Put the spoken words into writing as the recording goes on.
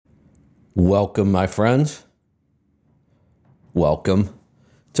Welcome, my friends. Welcome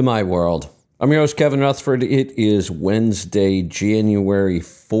to my world. I'm your host, Kevin Rutherford. It is Wednesday, January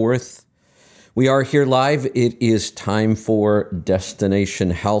 4th. We are here live. It is time for Destination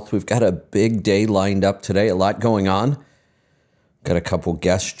Health. We've got a big day lined up today, a lot going on. Got a couple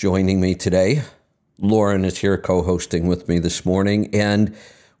guests joining me today. Lauren is here co-hosting with me this morning, and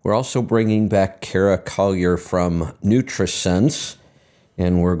we're also bringing back Collier from NutriSense.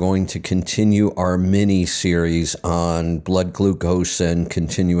 And we're going to continue our mini-series on blood glucose and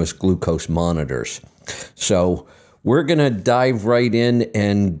continuous glucose monitors. So we're going to dive right in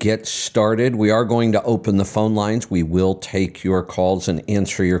and get started. We are going to open the phone lines. We will take your calls and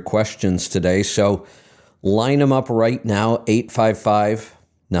answer your questions today. So line them up right now.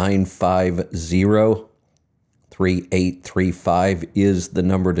 855-950-3835 is the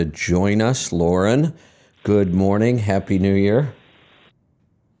number to join us. Lauren, good morning. Happy New Year.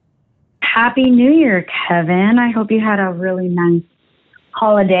 Happy New Year, Kevin. I hope you had a really nice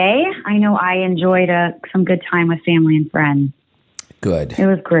holiday. I know I enjoyed some good time with family and friends. Good. It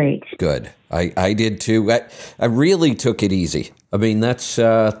was great. Good. I did too. I really took it easy. I mean, that's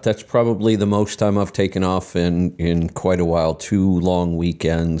probably the most time I've taken off in quite a while. 2 long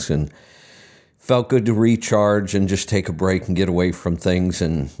weekends, and felt good to recharge and just take a break and get away from things.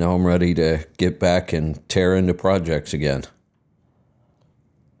 And now I'm ready to get back and tear into projects again.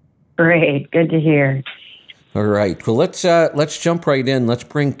 Great. Good to hear. All right. Well, let's jump right in. Let's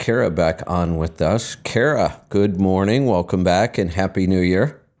bring Kara back on with us. Kara, good morning. Welcome back and Happy New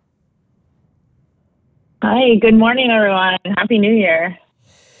Year. Hi. Good morning, everyone. Happy New Year.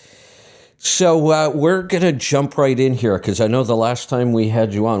 So we're going to jump right in here because I know the last time we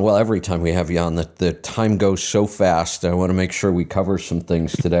had you on, well, every time we have you on, the time goes so fast. I want to make sure we cover some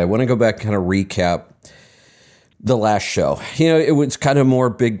things today. I want to go back and kind of recap the last show. You know, it was kind of more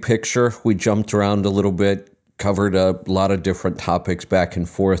big picture. We jumped around a little bit, covered a lot of different topics back and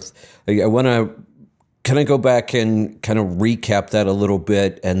forth. I want to kind of go back and kind of recap that a little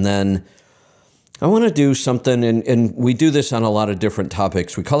bit. And then I want to do something, and we do this on a lot of different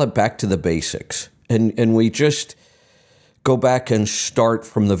topics. We call it back to the basics. And we just go back and start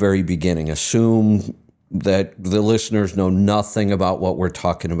from the very beginning. Assume that the listeners know nothing about what we're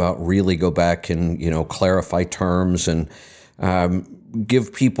talking about, really go back and, clarify terms and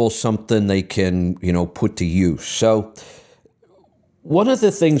give people something they can, put to use. So one of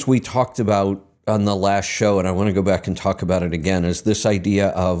the things we talked about on the last show, and I want to go back and talk about it again, is this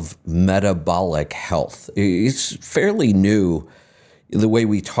idea of metabolic health. It's fairly new, the way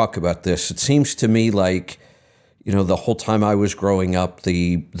we talk about this. It seems to me like, the whole time I was growing up,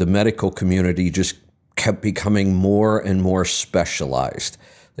 the medical community just kept becoming more and more specialized.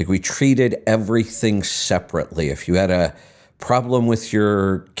 Like we treated everything separately. If you had a problem with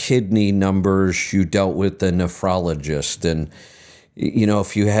your kidney numbers, you dealt with the nephrologist. And,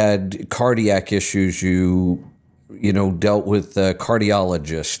 if you had cardiac issues, you dealt with the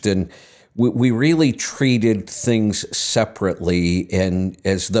cardiologist. And we really treated things separately and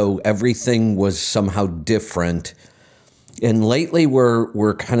as though everything was somehow different. And lately,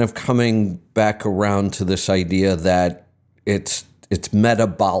 we're kind of coming back around to this idea that it's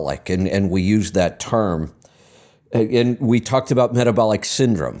metabolic, and we use that term. And we talked about metabolic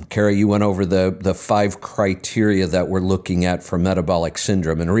syndrome. Kara, you went over the 5 criteria that we're looking at for metabolic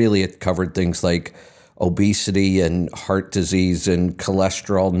syndrome, and really it covered things like obesity and heart disease and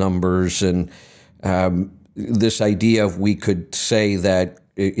cholesterol numbers, and this idea of we could say that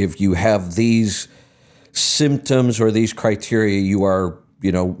if you have these symptoms or these criteria, you are,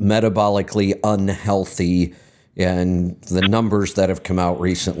 metabolically unhealthy. And the numbers that have come out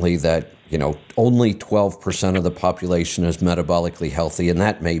recently that, only 12% of the population is metabolically healthy, and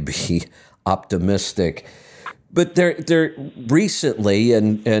that may be optimistic. But there recently,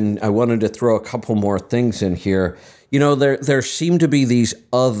 and I wanted to throw a couple more things in here, there seem to be these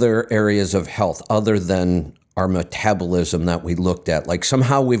other areas of health other than our metabolism that we looked at. Like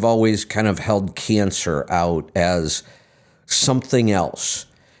somehow we've always kind of held cancer out as something else.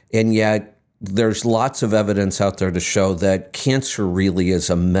 And yet there's lots of evidence out there to show that cancer really is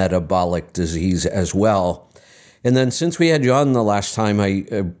a metabolic disease as well. And then since we had you on the last time, I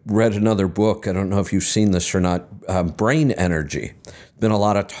read another book. I don't know if you've seen this or not, Brain Energy. Been a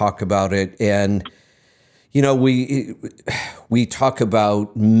lot of talk about it. And, we talk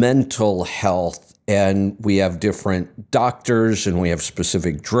about mental health, and we have different doctors and we have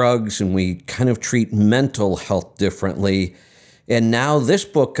specific drugs, and we kind of treat mental health differently. And now this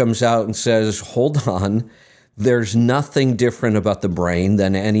book comes out and says, hold on, there's nothing different about the brain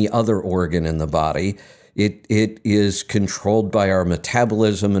than any other organ in the body. It is controlled by our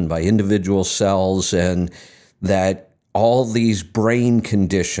metabolism and by individual cells, and that all these brain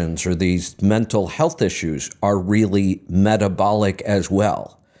conditions or these mental health issues are really metabolic as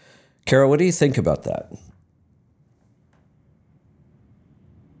well. Kara, what do you think about that?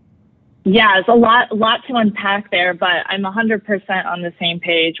 Yeah, it's a lot to unpack there, but I'm 100% on the same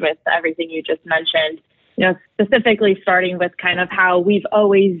page with everything you just mentioned. Specifically starting with kind of how we've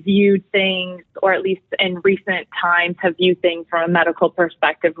always viewed things, or at least in recent times have viewed things from a medical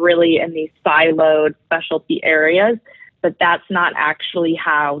perspective, really in these siloed specialty areas. But that's not actually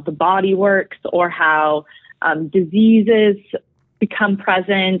how the body works, or how diseases become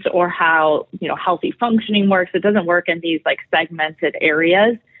present, or how healthy functioning works. It doesn't work in these like segmented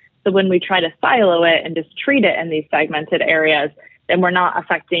areas. So when we try to silo it and just treat it in these segmented areas, then we're not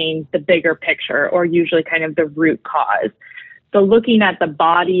affecting the bigger picture, or usually kind of the root cause. So looking at the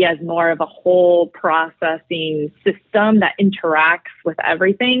body as more of a whole processing system that interacts with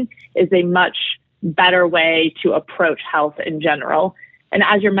everything is a much better way to approach health in general. And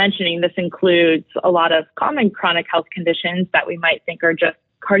as you're mentioning, this includes a lot of common chronic health conditions that we might think are just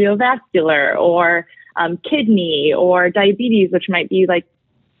cardiovascular, or kidney, or diabetes, which might be like,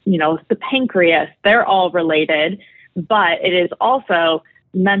 the pancreas. They're all related, but it is also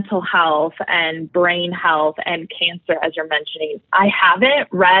mental health and brain health and cancer, as you're mentioning. I haven't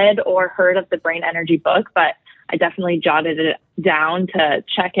read or heard of the Brain Energy book, but I definitely jotted it down to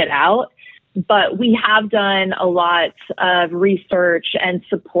check it out. But we have done a lot of research and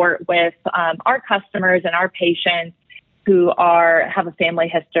support with our customers and our patients who have a family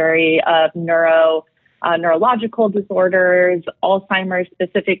history of neurological disorders, Alzheimer's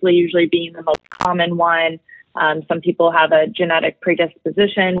specifically usually being the most common one. Some people have a genetic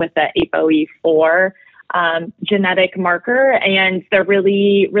predisposition with the ApoE4 genetic marker, and they're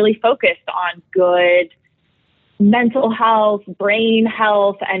really, really focused on good mental health, brain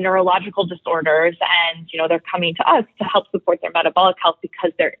health, and neurological disorders. And, they're coming to us to help support their metabolic health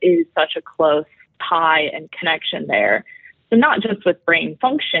because there is such a close tie and connection there. So not just with brain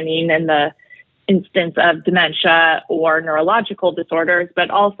functioning in the instance of dementia or neurological disorders,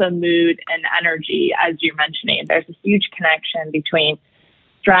 but also mood and energy, as you're mentioning. There's a huge connection between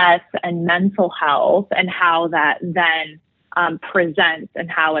stress and mental health, and how that then presents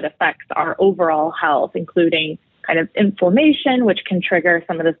and how it affects our overall health, including kind of inflammation, which can trigger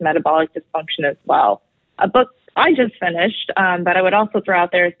some of this metabolic dysfunction as well. A book I just finished that I would also throw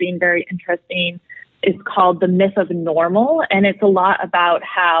out there as being very interesting is called The Myth of Normal. And it's a lot about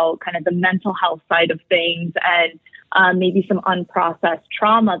how kind of the mental health side of things and maybe some unprocessed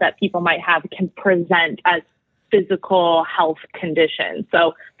trauma that people might have can present as physical health conditions.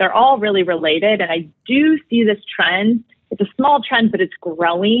 So they're all really related. And I do see this trend. It's a small trend, but it's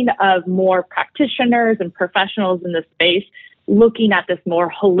growing, of more practitioners and professionals in the space looking at this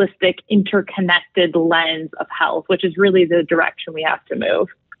more holistic, interconnected lens of health, which is really the direction we have to move.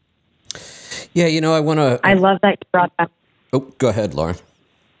 Yeah, I want to... I love that you brought up... Oh, go ahead, Lauren.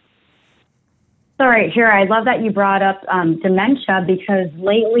 Sorry, here, I love that you brought up dementia, because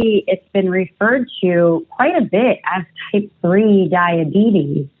lately it's been referred to quite a bit as type 3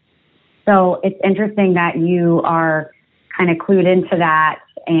 diabetes. So it's interesting that you are kind of clued into that,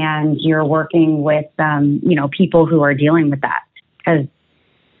 and you're working with, people who are dealing with that, because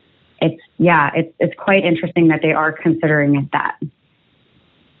it's quite interesting that they are considering it that.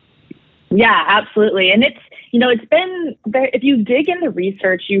 Yeah, absolutely. And it's been, if you dig into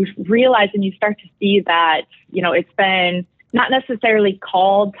research, you realize and you start to see that, it's been not necessarily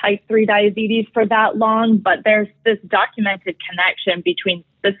called type 3 diabetes for that long, but there's this documented connection between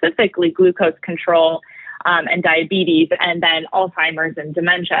specifically glucose control and diabetes, and then Alzheimer's and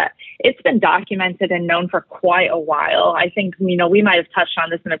dementia. It's been documented and known for quite a while. I think, we might have touched on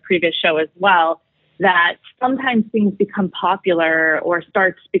this in a previous show as well, that sometimes things become popular or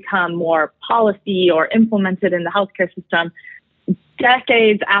start to become more policy or implemented in the healthcare system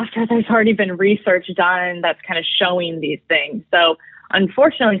decades after there's already been research done that's kind of showing these things. So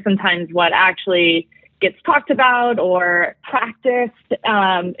unfortunately, sometimes what actually gets talked about or practiced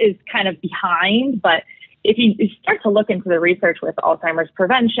is kind of behind. But if you start to look into the research with Alzheimer's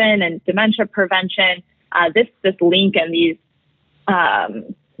prevention and dementia prevention, this link and these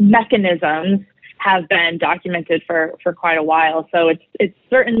mechanisms have been documented for quite a while. So it's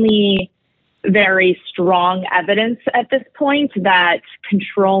certainly very strong evidence at this point that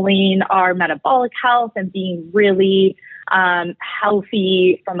controlling our metabolic health and being really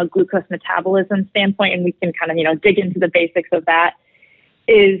healthy from a glucose metabolism standpoint, and we can kind of, dig into the basics of that,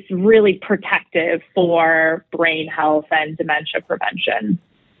 is really protective for brain health and dementia prevention.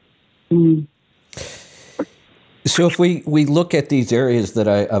 Mm. So if we look at these areas that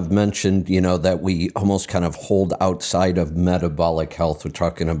I've mentioned, that we almost kind of hold outside of metabolic health, we're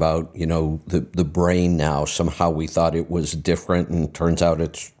talking about, the brain now. Somehow we thought it was different, and turns out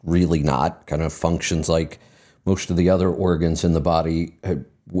it's really not. Kind of functions like most of the other organs in the body.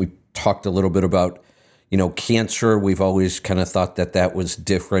 We talked a little bit about, cancer. We've always kind of thought that was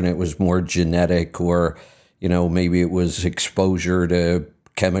different. It was more genetic, or, maybe it was exposure to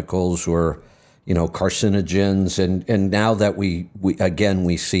chemicals or carcinogens, and now that we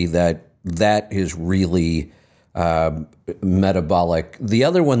see that is really metabolic. The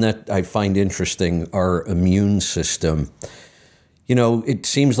other one that I find interesting, our immune system. It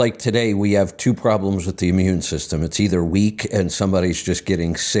seems like today we have two problems with the immune system. It's either weak and somebody's just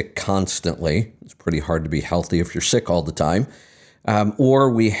getting sick constantly. It's pretty hard to be healthy if you're sick all the time. Or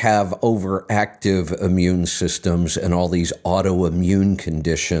we have overactive immune systems and all these autoimmune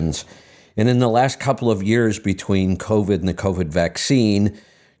conditions. And in the last couple of years between COVID and the COVID vaccine,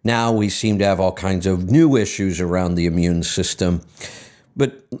 now we seem to have all kinds of new issues around the immune system.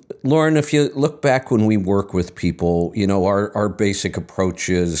 But Lauren, if you look back when we work with people, our basic approach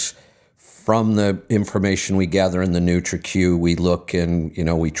is from the information we gather in the NutriQ, we look and,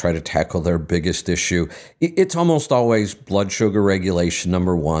 we try to tackle their biggest issue. It's almost always blood sugar regulation,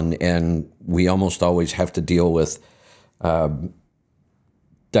 number one, and we almost always have to deal with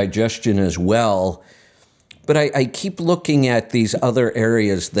digestion as well. But I keep looking at these other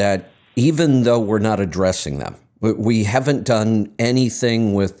areas that, even though we're not addressing them, we haven't done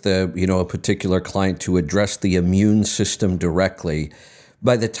anything with a particular client to address the immune system directly.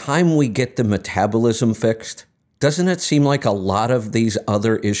 By the time we get the metabolism fixed, doesn't it seem like a lot of these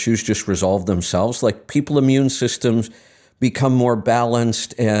other issues just resolve themselves? Like people's immune systems become more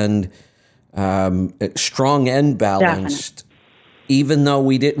balanced and strong and balanced. Definitely. Even though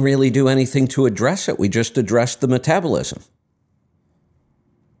we didn't really do anything to address it. We just addressed the metabolism.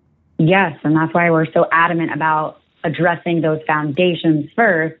 Yes, and that's why we're so adamant about addressing those foundations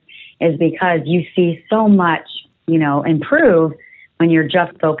first, is because you see so much, improve when you're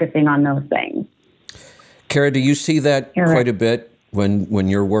just focusing on those things. Kara, do you see that quite a bit when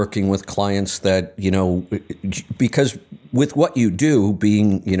you're working with clients that, because with what you do,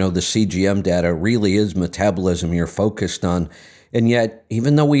 being, the CGM data really is metabolism you're focused on. And yet,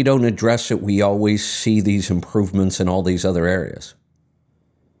 even though we don't address it, we always see these improvements in all these other areas.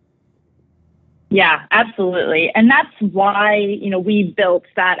 Yeah, absolutely. And that's why, we built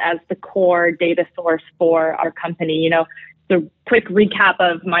that as the core data source for our company. The quick recap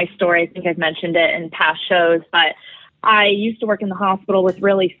of my story, I think I've mentioned it in past shows, but I used to work in the hospital with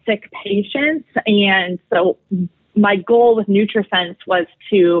really sick patients. And so my goal with NutriSense was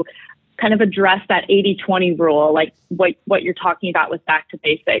to kind of address that 80-20 rule, like what you're talking about with back to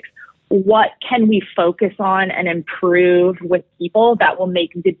basics. What can we focus on and improve with people that will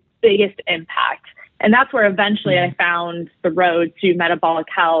make the biggest impact? And that's where eventually I found the road to metabolic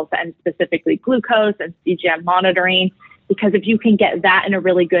health, and specifically glucose and CGM monitoring, because if you can get that in a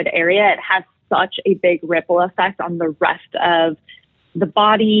really good area, it has such a big ripple effect on the rest of the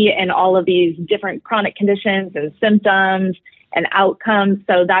body and all of these different chronic conditions and symptoms and outcomes.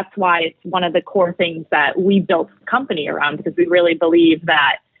 So that's why it's one of the core things that we built the company around, because we really believe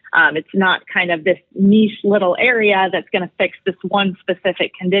that it's not kind of this niche little area that's going to fix this one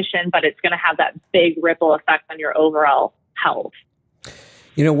specific condition, but it's going to have that big ripple effect on your overall health.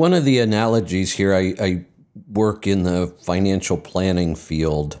 One of the analogies here, I work in the financial planning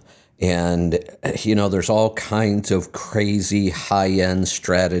field, and, there's all kinds of crazy high-end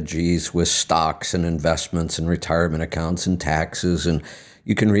strategies with stocks and investments and retirement accounts and taxes, and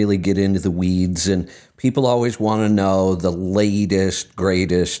you can really get into the weeds, and people always want to know the latest,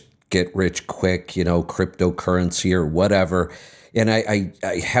 greatest, get rich quick, cryptocurrency or whatever. And I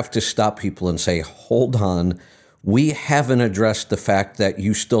have to stop people and say, hold on. We haven't addressed the fact that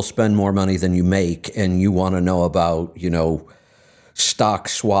you still spend more money than you make, and you want to know about, stock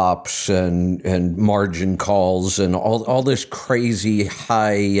swaps and margin calls and all this crazy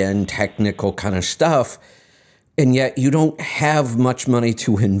high-end technical kind of stuff. And yet you don't have much money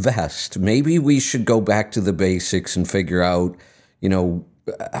to invest. Maybe we should go back to the basics and figure out,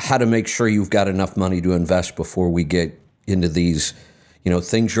 how to make sure you've got enough money to invest before we get into these,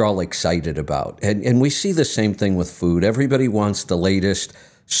 things you're all excited about. And we see the same thing with food. Everybody wants the latest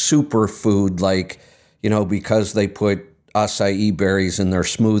superfood, like, because they put acai berries in their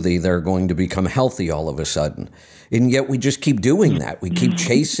smoothie, they're going to become healthy all of a sudden. And yet we just keep doing that. We keep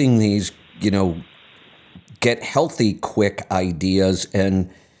chasing these, get healthy quick ideas, and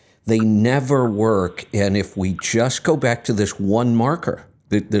they never work. And if we just go back to this one marker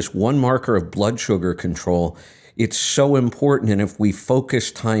of blood sugar control, it's so important. And if we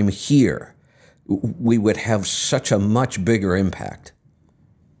focus time here, we would have such a much bigger impact.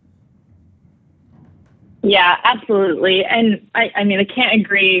 Yeah, absolutely. And I mean, I can't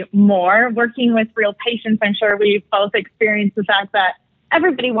agree more. Working with real patients, I'm sure we've both experienced the fact that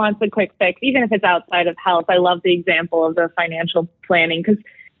everybody wants a quick fix, even if it's outside of health. I love the example of the financial planning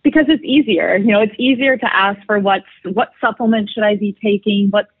because it's easier. It's easier to ask for what supplement should I be taking,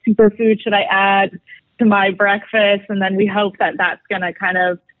 what superfood should I add to my breakfast, and then we hope that that's going to kind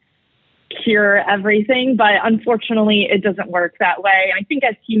of cure everything. But unfortunately, it doesn't work that way. I think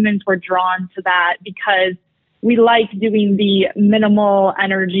as humans, we're drawn to that because we like doing the minimal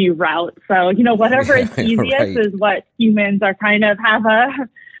energy route. So, whatever is easiest right. is what humans are kind of have a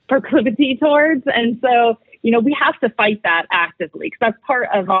proclivity towards. And so, we have to fight that actively because that's part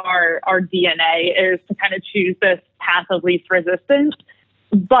of our DNA is to kind of choose this path of least resistance.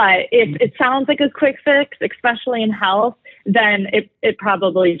 But if it sounds like a quick fix, especially in health, then it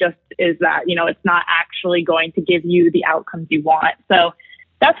probably just is that, it's not actually going to give you the outcomes you want. So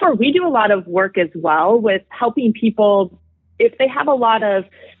that's where we do a lot of work as well with helping people if they have a lot of,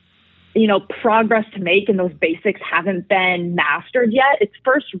 progress to make and those basics haven't been mastered yet. It's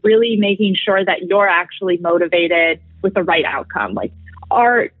first really making sure that you're actually motivated with the right outcome. Like,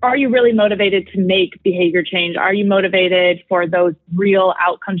 are you really motivated to make behavior change? Are you motivated for those real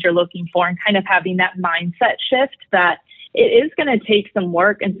outcomes you're looking for, and kind of having that mindset shift that it is going to take some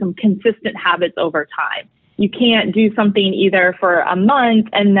work and some consistent habits over time. You can't do something either for a month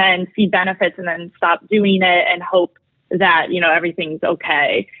and then see benefits and then stop doing it and hope that, everything's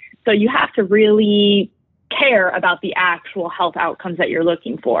okay. So you have to really care about the actual health outcomes that you're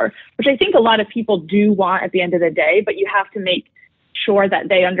looking for, which I think a lot of people do want at the end of the day, but you have to make sure that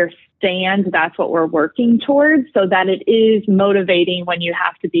they understand that's what we're working towards so that it is motivating when you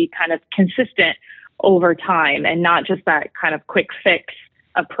have to be kind of consistent over time and not just that kind of quick fix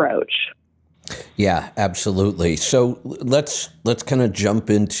approach. Yeah, absolutely. So let's kind of jump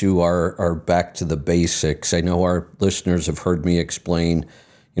into our back to the basics. I know our listeners have heard me explain,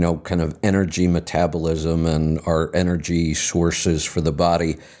 kind of energy metabolism and our energy sources for the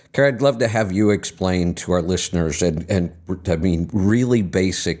body. Kara, I'd love to have you explain to our listeners, and I mean, really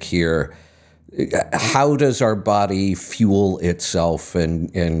basic here, how does our body fuel itself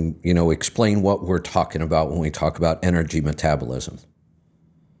and explain what we're talking about when we talk about energy metabolism?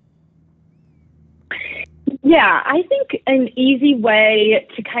 Yeah, I think an easy way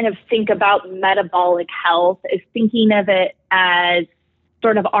to kind of think about metabolic health is thinking of it as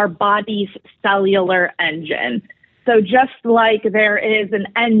sort of our body's cellular engine. So just like there is an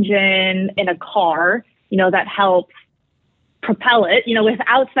engine in a car, that helps propel it,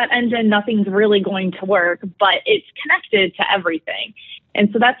 without that engine, nothing's really going to work, but it's connected to everything. And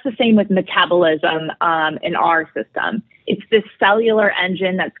so that's the same with metabolism in our system. It's this cellular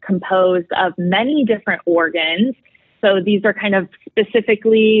engine that's composed of many different organs. So these are kind of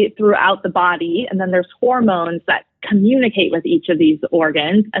specifically throughout the body. And then there's hormones that communicate with each of these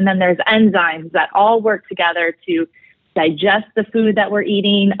organs. And then there's enzymes that all work together to digest the food that we're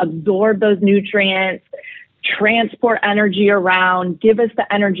eating, absorb those nutrients, transport energy around, give us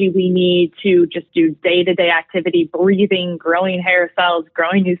the energy we need to just do day-to-day activity, breathing, growing hair cells,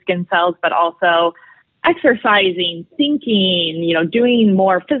 growing new skin cells, but also exercising, thinking, doing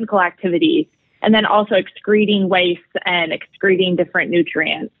more physical activity, and then also excreting waste and excreting different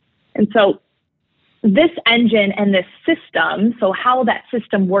nutrients. And so this engine and this system, so how that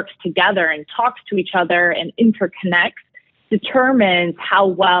system works together and talks to each other and interconnects, determines how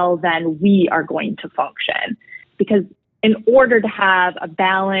well then we are going to function. Because in order to have a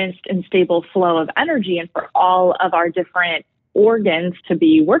balanced and stable flow of energy and for all of our different organs to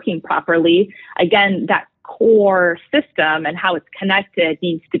be working properly, again, that core system and how it's connected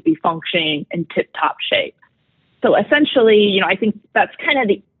needs to be functioning in tip-top shape. So essentially, I think that's kind of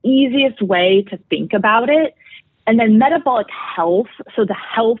the easiest way to think about it. And then metabolic health, so the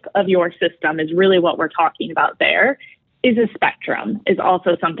health of your system is really what we're talking about there, is a spectrum, is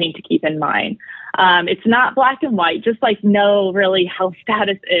also something to keep in mind. It's not black and white, just like no really health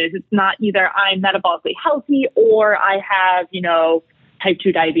status is. It's not either I'm metabolically healthy or I have, type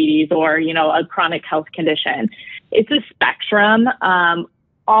 2 diabetes or, a chronic health condition. It's a spectrum,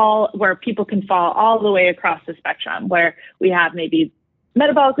 all where people can fall all the way across the spectrum, where we have maybe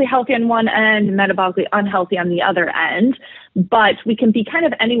metabolically healthy on one end, metabolically unhealthy on the other end, but we can be kind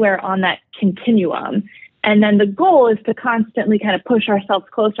of anywhere on that continuum. And then the goal is to constantly kind of push ourselves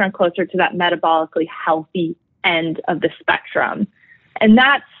closer and closer to that metabolically healthy end of the spectrum. And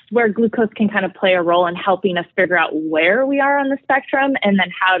that's where glucose can kind of play a role in helping us figure out where we are on the spectrum and then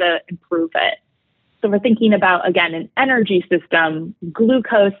how to improve it. So we're thinking about, again, an energy system.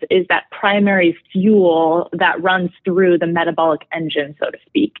 Glucose is that primary fuel that runs through the metabolic engine, so to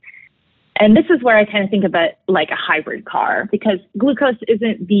speak. And this is where I kind of think of it like a hybrid car, because glucose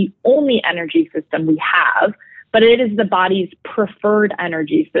isn't the only energy system we have, but it is the body's preferred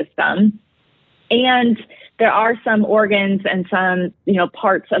energy system. And there are some organs and some,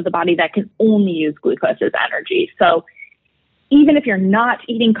 parts of the body that can only use glucose as energy. So even if you're not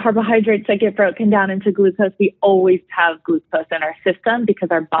eating carbohydrates that get broken down into glucose, we always have glucose in our system because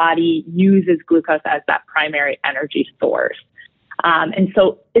our body uses glucose as that primary energy source. And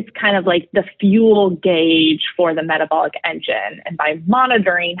so it's kind of like the fuel gauge for the metabolic engine. And by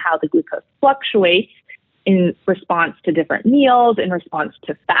monitoring how the glucose fluctuates in response to different meals, in response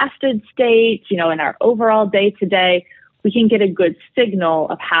to fasted states, in our overall day-to-day, we can get a good signal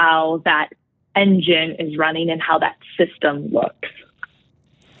of how that engine is running and how that system looks.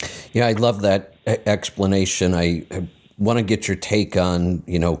 Yeah, I love that explanation. I want to get your take on,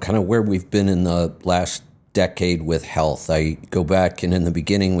 kind of where we've been in the last decade with health. I go back, and in the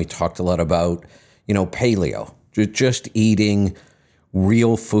beginning, we talked a lot about, paleo, just eating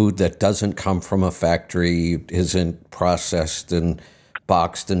real food that doesn't come from a factory, isn't processed and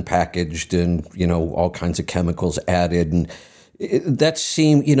boxed and packaged and, all kinds of chemicals added. And that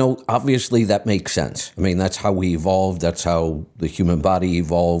seemed, obviously that makes sense. I mean, that's how we evolved. That's how the human body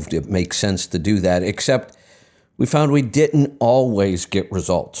evolved. It makes sense to do that, except we found we didn't always get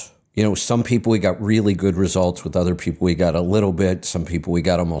results. Some people we got really good results with, other people we got a little bit, some people we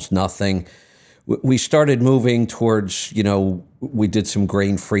got almost nothing. We started moving towards, we did some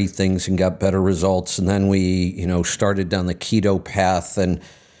grain-free things and got better results. And then we, started down the keto path and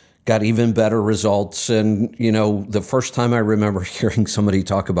got even better results. And, the first time I remember hearing somebody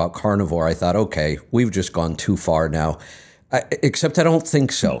talk about carnivore, I thought, okay, we've just gone too far now. Except I don't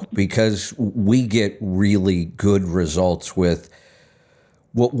think so, because we get really good results with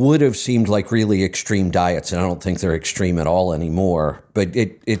what would have seemed like really extreme diets, and I don't think they're extreme at all anymore. But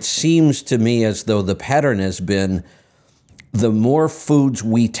it seems to me as though the pattern has been the more foods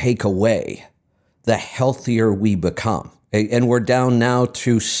we take away, the healthier we become. And we're down now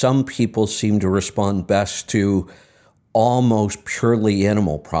to some people seem to respond best to almost purely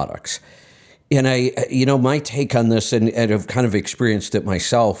animal products. And my take on this, and I've kind of experienced it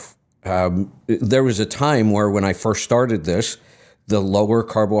myself, there was a time where when I first started this, the lower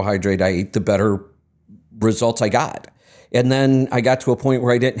carbohydrate I ate, the better results I got. And then I got to a point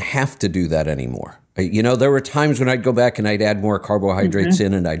where I didn't have to do that anymore. There were times when I'd go back and I'd add more carbohydrates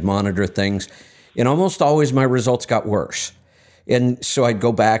in and I'd monitor things. And almost always my results got worse. And so I'd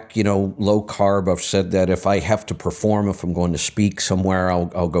go back, low carb. I've said that if I have to perform, if I'm going to speak somewhere,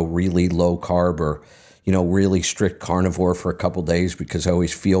 I'll go really low carb or, really strict carnivore for a couple days because I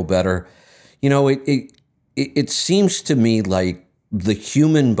always feel better. It seems to me like the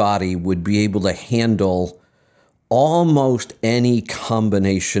human body would be able to handle almost any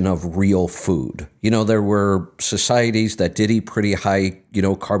combination of real food. There were societies that did eat pretty high,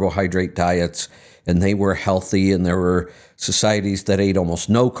 carbohydrate diets, and they were healthy, and there were societies that ate almost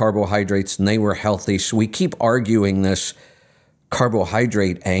no carbohydrates, and they were healthy. So we keep arguing this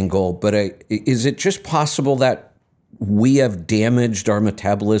carbohydrate angle, but is it just possible that we have damaged our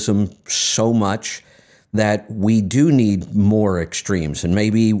metabolism so much that we do need more extremes? And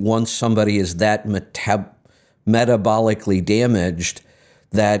maybe once somebody is that metabolically damaged,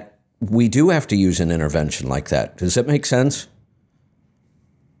 that we do have to use an intervention like that. Does that make sense?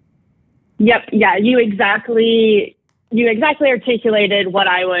 Yep. Yeah. You exactly articulated what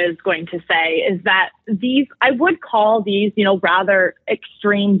I was going to say, is that I would call these, rather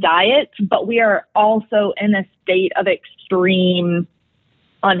extreme diets, but we are also in a state of extreme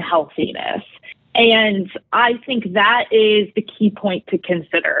unhealthiness. And I think that is the key point to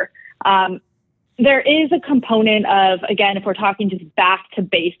consider. There is a component of, again, if we're talking just back to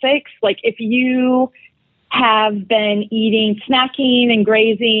basics, like if you have been snacking and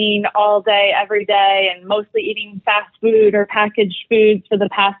grazing all day, every day, and mostly eating fast food or packaged foods for the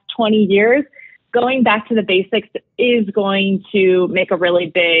past 20 years, going back to the basics is going to make a really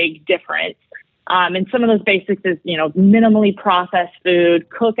big difference. And some of those basics is, minimally processed food,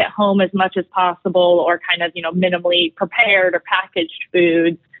 cook at home as much as possible, or kind of, minimally prepared or packaged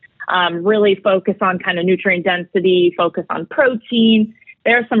foods, really focus on kind of nutrient density, focus on protein.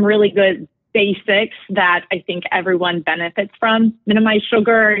 There are some really good basics that I think everyone benefits from. Minimize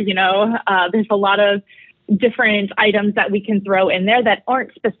sugar, there's a lot of different items that we can throw in there that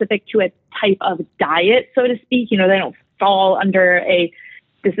aren't specific to a type of diet, so to speak. They don't fall under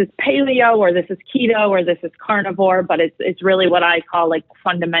this is paleo or this is keto or this is carnivore, but it's really what I call like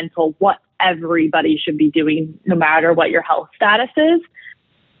fundamental, what everybody should be doing no matter what your health status is.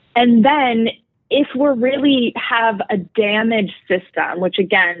 And then if we're really have a damaged system, which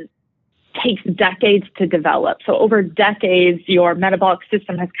again takes decades to develop. So over decades, your metabolic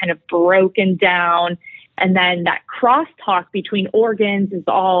system has kind of broken down. And then that crosstalk between organs is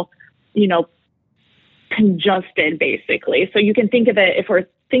all, congested basically. So you can think of it, if we're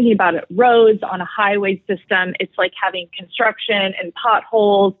thinking about it, roads on a highway system, it's like having construction and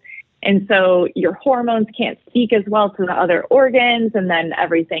potholes. And so your hormones can't speak as well to the other organs, and then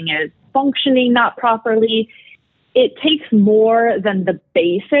everything is functioning not properly. It takes more than the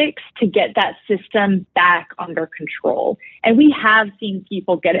basics to get that system back under control. And we have seen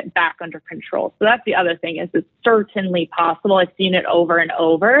people get it back under control. So that's the other thing, is it's certainly possible. I've seen it over and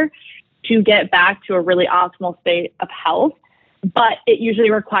over to get back to a really optimal state of health. But it usually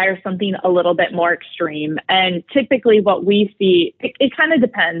requires something a little bit more extreme. And typically what we see, it kind of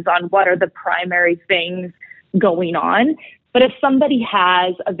depends on what are the primary things going on. But if somebody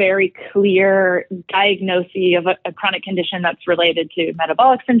has a very clear diagnosis of a chronic condition that's related to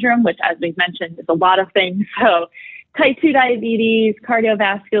metabolic syndrome, which, as we've mentioned, is a lot of things. So type 2 diabetes,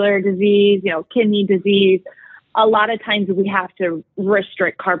 cardiovascular disease, kidney disease, a lot of times we have to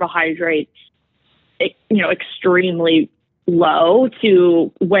restrict carbohydrates, extremely low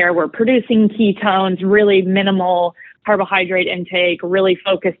to where we're producing ketones, really minimal carbohydrate intake, really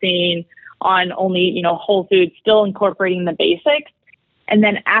focusing on only, whole foods, still incorporating the basics. And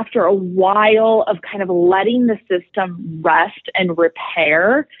then after a while of kind of letting the system rest and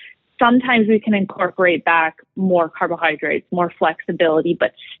repair, sometimes we can incorporate back more carbohydrates, more flexibility,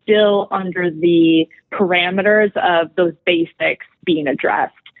 but still under the parameters of those basics being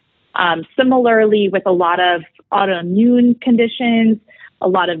addressed. Similarly, with a lot of autoimmune conditions, a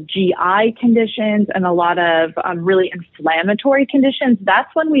lot of GI conditions, and a lot of really inflammatory conditions,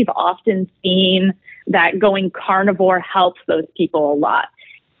 that's when we've often seen that going carnivore helps those people a lot.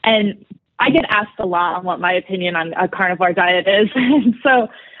 And I get asked a lot on what my opinion on a carnivore diet is. And so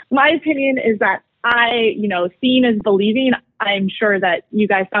my opinion is that seeing is believing. I'm sure that you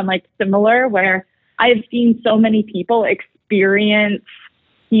guys sound like similar, where I've seen so many people experience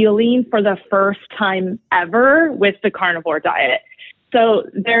healing for the first time ever with the carnivore diet. So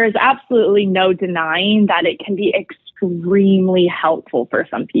there is absolutely no denying that it can be extremely helpful for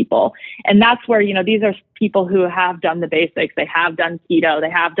some people. And that's where, these are people who have done the basics. They have done keto, they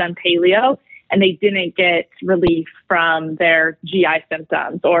have done paleo, and they didn't get relief from their GI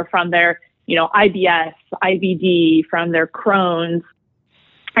symptoms or from their, IBS, IBD, from their Crohn's.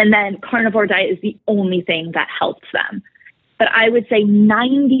 And then carnivore diet is the only thing that helps them. But I would say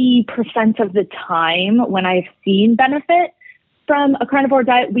 90% of the time when I've seen benefit from a carnivore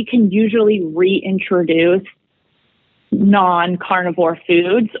diet, we can usually reintroduce non-carnivore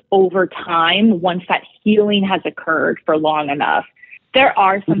foods over time once that healing has occurred for long enough. There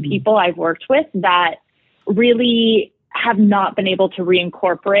are some people I've worked with that really have not been able to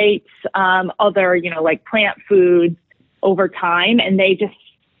reincorporate other, like plant foods over time, and they just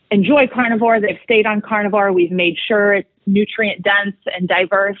enjoy carnivore. They've stayed on carnivore. We've made sure it's nutrient dense and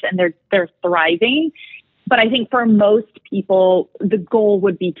diverse, and they're thriving. But I think for most people, the goal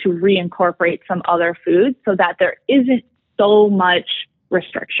would be to reincorporate some other foods so that there isn't so much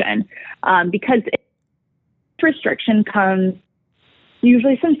restriction, because restriction comes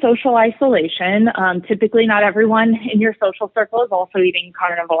usually some social isolation. Typically, not everyone in your social circle is also eating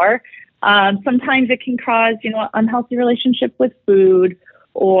carnivore. Sometimes it can cause, unhealthy relationship with food,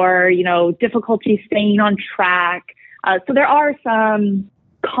 or, difficulty staying on track. So there are some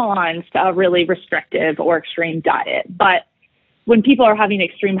cons to a really restrictive or extreme diet. But when people are having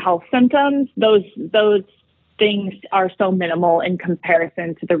extreme health symptoms, those things are so minimal in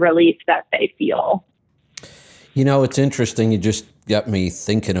comparison to the relief that they feel. It's interesting. You just got me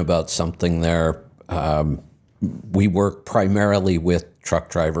thinking about something there. We work primarily with truck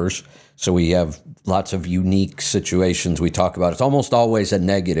drivers, so we have lots of unique situations we talk about. It's almost always a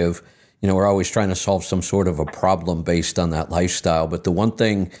negative. We're always trying to solve some sort of a problem based on that lifestyle. But the one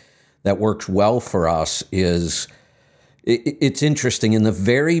thing that works well for us is it's interesting. In the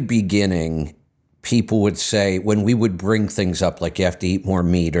very beginning, people would say, when we would bring things up, like you have to eat more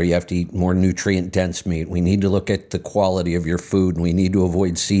meat or you have to eat more nutrient dense meat, we need to look at the quality of your food and we need to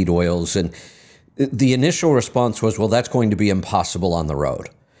avoid seed oils. And the initial response was, well, that's going to be impossible on the road.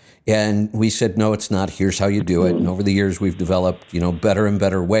 And we said, no, it's not. Here's how you do it. And over the years, we've developed, better and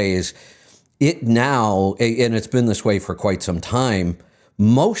better ways. It now, and it's been this way for quite some time,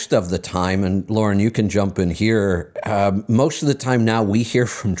 most of the time, and Lauren, you can jump in here, most of the time now we hear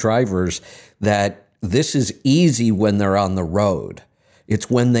from drivers that this is easy when they're on the road. It's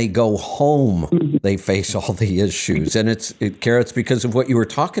when they go home they face all the issues. And Kara, it's because of what you were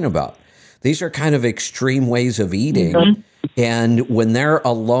talking about. These are kind of extreme ways of eating. And when they're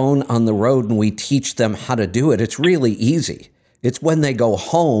alone on the road and we teach them how to do it, it's really easy. It's when they go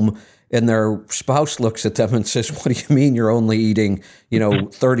home and their spouse looks at them and says, what do you mean you're only eating,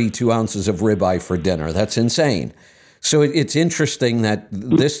 32 ounces of ribeye for dinner? That's insane. So it's interesting that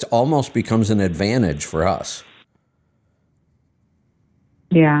this almost becomes an advantage for us.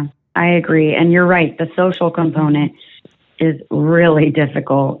 Yeah, I agree. And you're right. The social component is really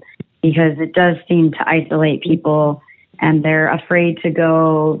difficult because it does seem to isolate people, and they're afraid to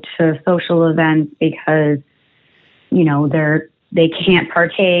go to social events because, they can't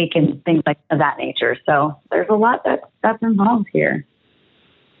partake and things like of that nature. So there's a lot that's involved here.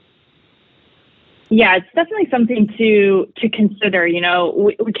 Yeah, it's definitely something to consider.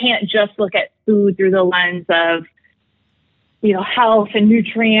 We can't just look at food through the lens of, health and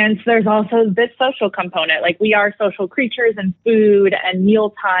nutrients. There's also this social component. Like, we are social creatures, and food and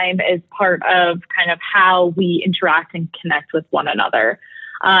mealtime is part of kind of how we interact and connect with one another.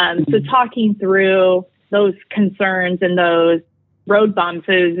 So talking through those concerns and those road bumps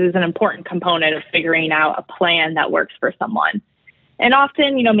is an important component of figuring out a plan that works for someone. And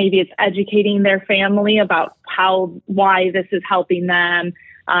often, maybe it's educating their family about why this is helping them.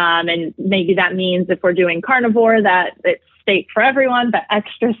 And maybe that means if we're doing carnivore, that it's steak for everyone, but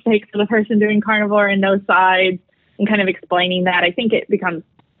extra steak for the person doing carnivore and no sides, and kind of explaining that. I think it becomes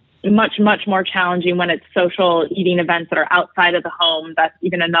much, much more challenging when it's social eating events that are outside of the home. That's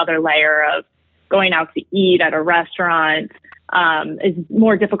even another layer of going out to eat at a restaurant. Is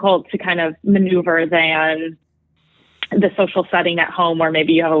more difficult to kind of maneuver than the social setting at home, where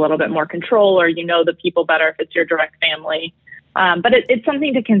maybe you have a little bit more control, or the people better if it's your direct family. But it's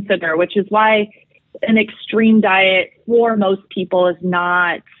something to consider, which is why an extreme diet for most people is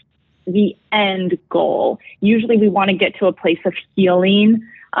not the end goal. Usually we want to get to a place of healing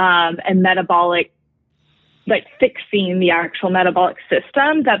and metabolic, like fixing the actual metabolic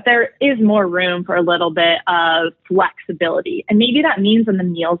system, that there is more room for a little bit of flexibility. And maybe that means in the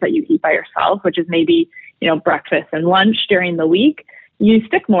meals that you eat by yourself, which is maybe, breakfast and lunch during the week, you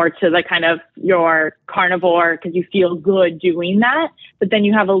stick more to the kind of your carnivore because you feel good doing that. But then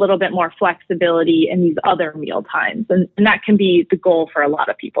you have a little bit more flexibility in these other meal times. And that can be the goal for a lot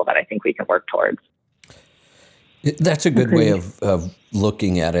of people that I think we can work towards. That's a good way of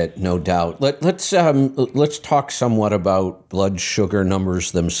looking at it, no doubt. Let's talk somewhat about blood sugar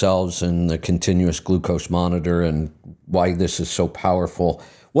numbers themselves and the continuous glucose monitor and why this is so powerful.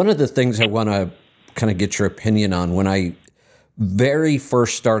 One of the things I want to kind of get your opinion on, when I very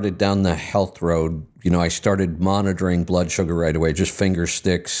first started down the health road, I started monitoring blood sugar right away, just finger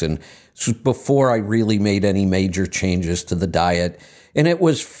sticks, and this was before I really made any major changes to the diet. And it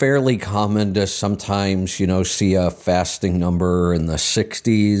was fairly common to sometimes, see a fasting number in the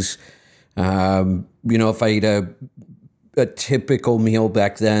 60s. If I ate a typical meal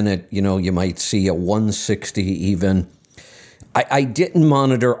back then, you might see a 160 even. I didn't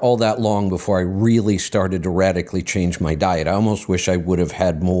monitor all that long before I really started to radically change my diet. I almost wish I would have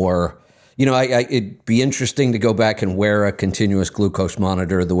had more. It'd be interesting to go back and wear a continuous glucose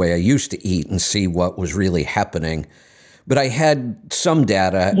monitor the way I used to eat and see what was really happening. But I had some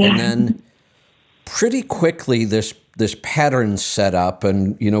data, and then pretty quickly this pattern set up,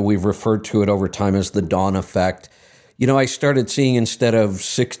 and, we've referred to it over time as the dawn effect. I started seeing, instead of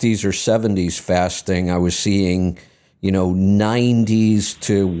 60s or 70s fasting, I was seeing, 90s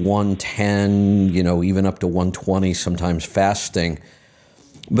to 110, even up to 120 sometimes fasting.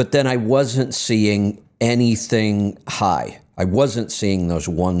 But then I wasn't seeing anything high. I wasn't seeing those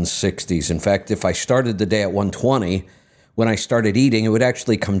 160s. In fact, if I started the day at 120, when I started eating, it would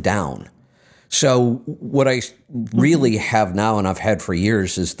actually come down. So what I really have now, and I've had for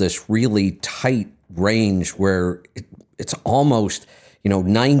years, is this really tight range where it's almost,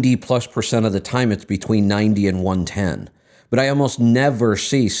 90+% of the time it's between 90 and 110. But I almost never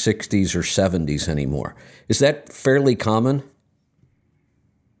see 60s or 70s anymore. Is that fairly common?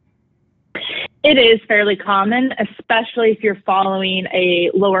 It is fairly common, especially if you're following a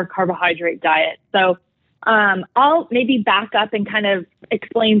lower carbohydrate diet. So I'll maybe back up and kind of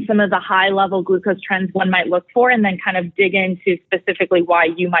explain some of the high level glucose trends one might look for, and then kind of dig into specifically why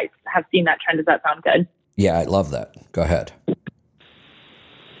you might have seen that trend. Does that sound good? Yeah, I love that. Go ahead.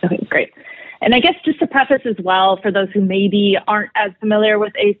 Okay, great. And I guess just to preface as well, for those who maybe aren't as familiar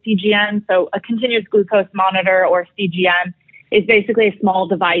with a CGM, so a continuous glucose monitor, or CGM, is basically a small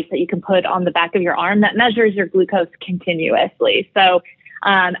device that you can put on the back of your arm that measures your glucose continuously. So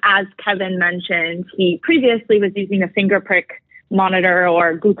as Kevin mentioned, he previously was using a finger prick monitor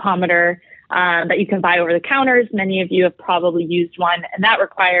or glucometer that you can buy over the counters. Many of you have probably used one, and that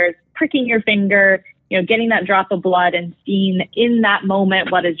requires pricking your finger, getting that drop of blood and seeing in that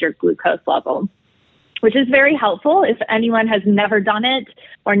moment what is your glucose level, which is very helpful. If anyone has never done it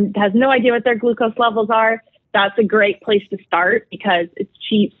or has no idea what their glucose levels are, that's a great place to start because it's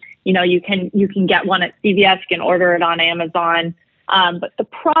cheap. You can get one at CVS, you can order it on Amazon. But the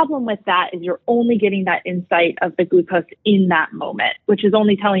problem with that is you're only getting that insight of the glucose in that moment, which is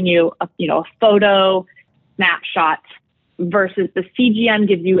only telling you a photo snapshot versus the CGM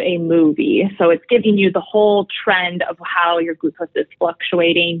gives you a movie. So it's giving you the whole trend of how your glucose is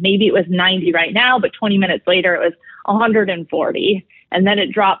fluctuating. Maybe it was 90 right now, but 20 minutes later it was 140 and then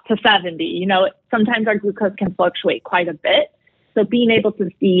it dropped to 70. Sometimes our glucose can fluctuate quite a bit. So being able to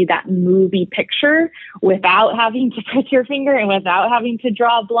see that movie picture without having to prick your finger and without having to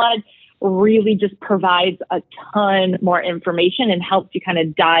draw blood really just provides a ton more information and helps you kind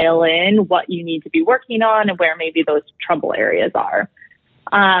of dial in what you need to be working on and where maybe those trouble areas are.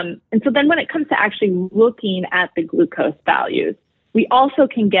 And so then when it comes to actually looking at the glucose values, we also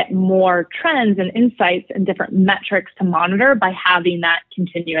can get more trends and insights and different metrics to monitor by having that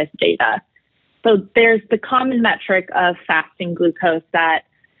continuous data. So there's the common metric of fasting glucose that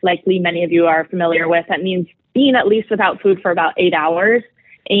likely many of you are familiar with. That means being at least without food for about 8 hours.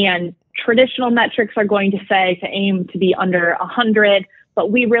 And traditional metrics are going to say to aim to be under 100,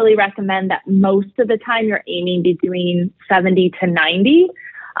 but we really recommend that most of the time you're aiming between 70 to 90.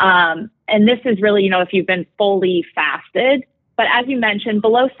 And this is really, if you've been fully fasted. But as you mentioned,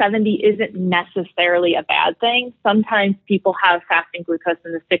 below 70 isn't necessarily a bad thing. Sometimes people have fasting glucose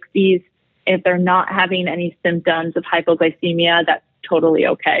in the 60s. If they're not having any symptoms of hypoglycemia, that's totally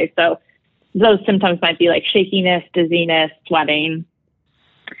okay. So those symptoms might be like shakiness, dizziness, sweating.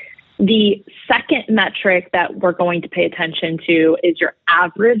 The second metric that we're going to pay attention to is your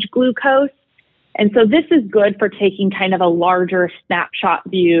average glucose. And so this is good for taking kind of a larger snapshot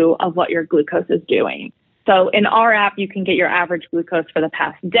view of what your glucose is doing. So in our app, you can get your average glucose for the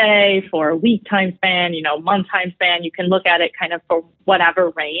past day, for a week time span, month time span. You can look at it kind of for whatever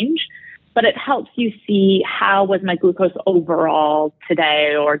range. But it helps you see how was my glucose overall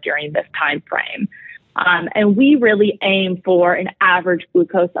today or during this time frame. And we really aim for an average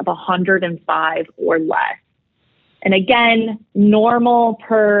glucose of 105 or less. And again, normal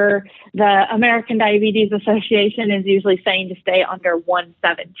per the American Diabetes Association is usually saying to stay under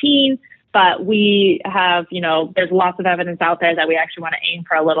 117. But we have, there's lots of evidence out there that we actually want to aim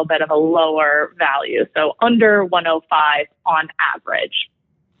for a little bit of a lower value. So under 105 on average.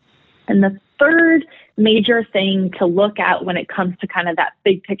 And the third major thing to look at when it comes to kind of that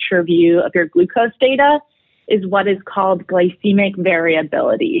big picture view of your glucose data is what is called glycemic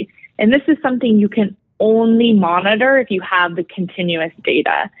variability. And this is something you can only monitor if you have the continuous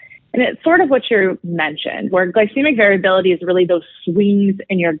data. And it's sort of what you mentioned, where glycemic variability is really those swings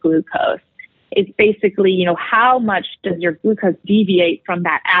in your glucose. It's basically, how much does your glucose deviate from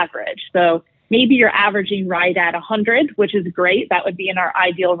that average? So maybe you're averaging right at 100, which is great. That would be in our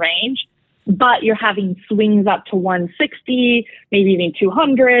ideal range. But you're having swings up to 160, maybe even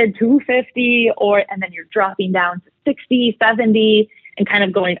 200, 250, and then you're dropping down to 60, 70, and kind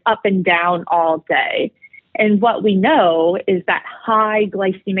of going up and down all day. And what we know is that high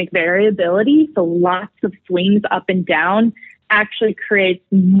glycemic variability, so lots of swings up and down, actually creates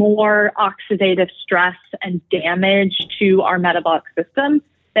more oxidative stress and damage to our metabolic system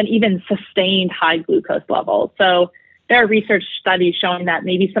than even sustained high glucose levels. So there are research studies showing that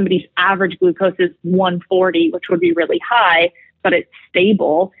maybe somebody's average glucose is 140, which would be really high, but it's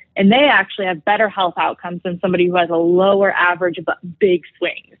stable. And they actually have better health outcomes than somebody who has a lower average but big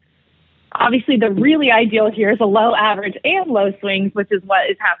swings. Obviously, the really ideal here is a low average and low swings, which is what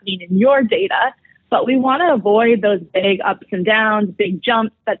is happening in your data. But we want to avoid those big ups and downs, big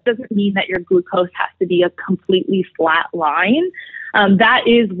jumps. That doesn't mean that your glucose has to be a completely flat line. That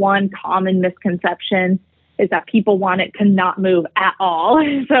is one common misconception, is that people want it to not move at all.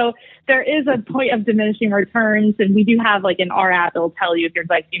 So there is a point of diminishing returns. And we do have, like in our app, it'll tell you if your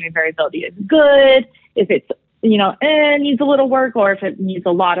glycemic variability is good, if it's, needs a little work, or if it needs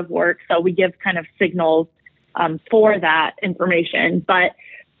a lot of work. So we give kind of signals for that information. But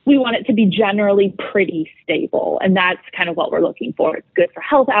we want it to be generally pretty stable. And that's kind of what we're looking for. It's good for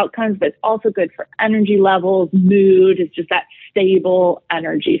health outcomes, but it's also good for energy levels, mood. It's just that stable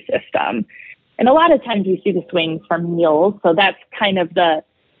energy system. And a lot of times you see the swings from meals. So that's kind of the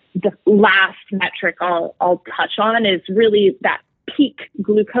last metric I'll touch on, is really that peak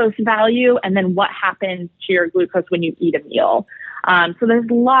glucose value and then what happens to your glucose when you eat a meal. So there's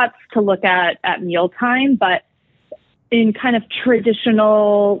lots to look at mealtime, but in kind of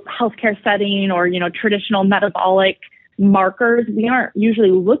traditional healthcare setting or, traditional metabolic markers, we aren't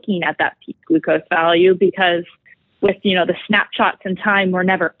usually looking at that peak glucose value because with, the snapshots in time, we're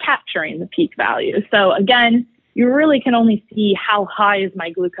never capturing the peak value. So again, you really can only see how high is my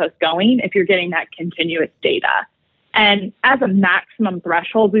glucose going if you're getting that continuous data. And as a maximum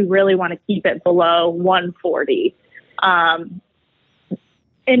threshold, we really want to keep it below 140.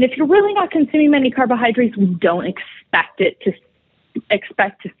 And if you're really not consuming many carbohydrates, we don't expect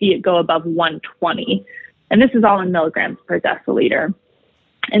to see it go above 120. And this is all in milligrams per deciliter.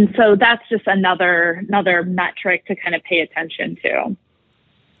 And so that's just another metric to kind of pay attention to.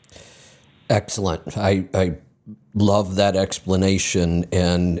 Excellent. I love that explanation.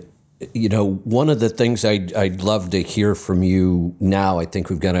 And, one of the things I'd love to hear from you now, I think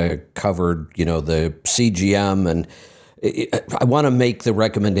we've got to cover, the CGM, and I want to make the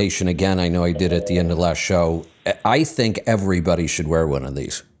recommendation again. I know I did at the end of the last show. I think everybody should wear one of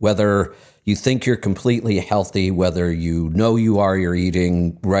these, whether you think you're completely healthy, whether you're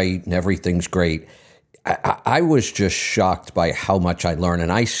eating right and everything's great. I was just shocked by how much I learned,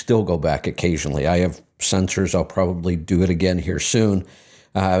 and I still go back occasionally. I have sensors. I'll probably do it again here soon.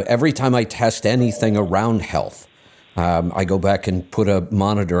 Every time I test anything around health, I go back and put a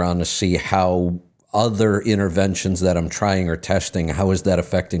monitor on to see how other interventions that I'm trying or testing, how is that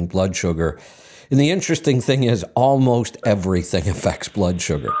affecting blood sugar? And the interesting thing is almost everything affects blood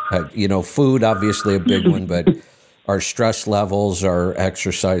sugar. Food, obviously a big one, but our stress levels, our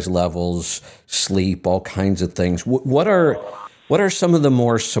exercise levels, sleep, all kinds of things. What are some of the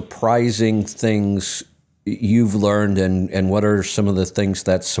more surprising things you've learned, and what are some of the things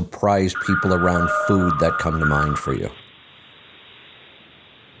that surprise people around food that come to mind for you?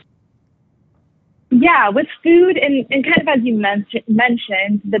 Yeah, with food and kind of as you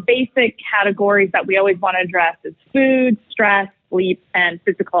mentioned, the basic categories that we always want to address is food, stress, sleep, and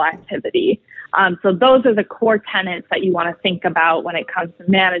physical activity. So those are the core tenets that you want to think about when it comes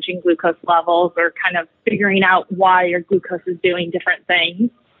to managing glucose levels or kind of figuring out why your glucose is doing different things.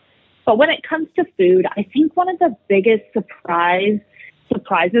 But when it comes to food, I think one of the biggest surprises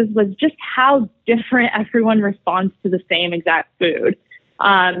was just how different everyone responds to the same exact food.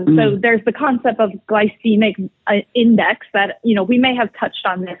 So there's the concept of glycemic index that, we may have touched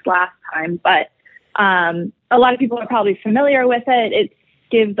on this last time, but a lot of people are probably familiar with it. It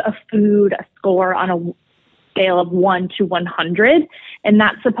gives a food a score on a scale of 1 to 100, and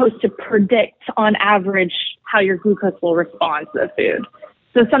that's supposed to predict on average how your glucose will respond to the food.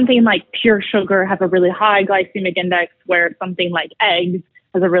 So something like pure sugar has a really high glycemic index, where something like eggs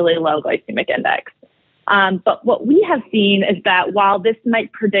has a really low glycemic index. But what we have seen is that while this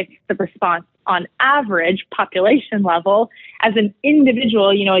might predict the response on average population level, as an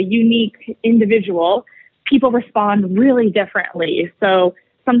individual, a unique individual, people respond really differently. So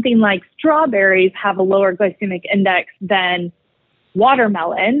something like strawberries have a lower glycemic index than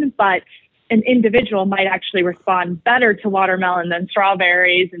watermelon, but an individual might actually respond better to watermelon than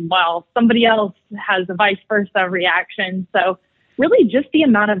strawberries, and while somebody else has a vice versa reaction. So really just the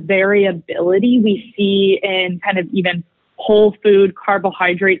amount of variability we see in kind of even whole food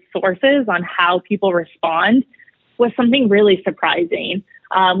carbohydrate sources on how people respond was something really surprising.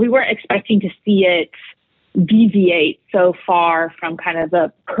 We weren't expecting to see it deviate so far from kind of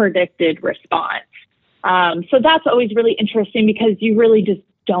the predicted response. So that's always really interesting because you really just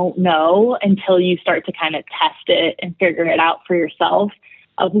don't know until you start to kind of test it and figure it out for yourself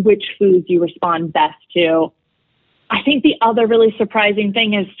of which foods you respond best to. I think the other really surprising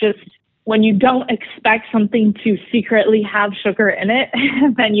thing is just when you don't expect something to secretly have sugar in it,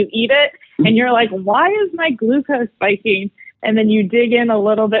 and then you eat it and you're like, why is my glucose spiking? And then you dig in a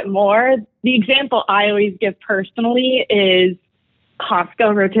little bit more. The example I always give personally is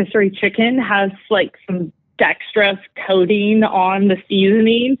Costco rotisserie chicken has like some dextrose coating on the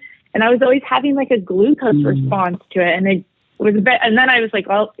seasoning. And I was always having like a glucose response to it. And it was a bit, and then I was like,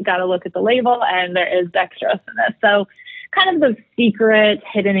 well, got to look at the label and there is dextrose in this. So kind of those secret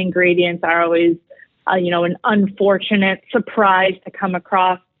hidden ingredients are always, an unfortunate surprise to come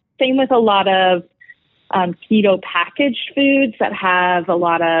across. Same with a lot of keto packaged foods that have a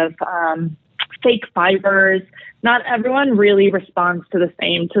lot of fake fibers. Not everyone really responds to the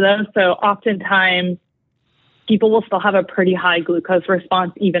same to those. So oftentimes people will still have a pretty high glucose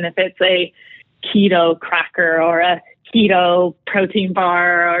response, even if it's a keto cracker or a keto protein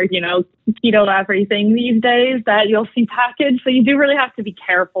bar or, keto everything these days that you'll see packaged. So you do really have to be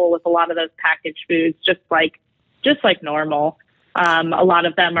careful with a lot of those packaged foods, just like normal. A lot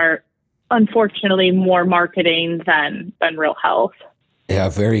of them are unfortunately more marketing than real health. Yeah,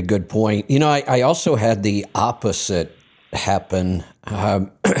 very good point. I also had the opposite happen.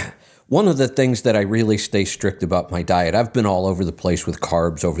 One of the things that I really stay strict about my diet, I've been all over the place with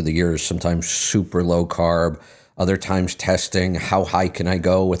carbs over the years, sometimes super low carb, other times testing how high can I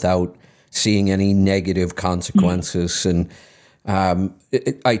go without seeing any negative consequences. And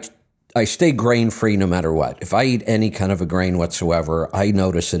I stay grain free no matter what. If I eat any kind of a grain whatsoever, I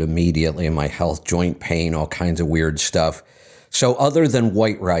notice it immediately in my health, joint pain, all kinds of weird stuff. So other than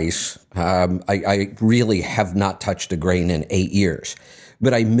white rice, I really have not touched a grain in 8 years.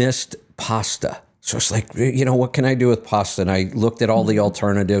 But I missed pasta. So it's like, what can I do with pasta? And I looked at all the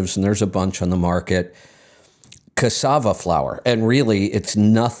alternatives, and there's a bunch on the market. Cassava flour. And really, it's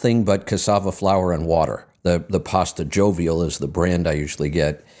nothing but cassava flour and water. The pasta Jovial is the brand I usually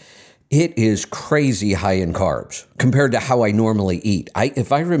get. It is crazy high in carbs compared to how I normally eat.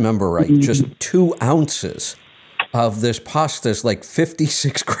 If I remember right, just 2 ounces of this pasta is like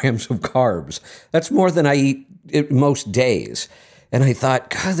 56 grams of carbs. That's more than I eat most days. And I thought,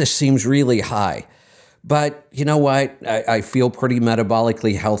 God, this seems really high. But you know what? I feel pretty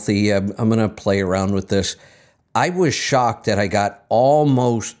metabolically healthy. I'm going to play around with this. I was shocked that I got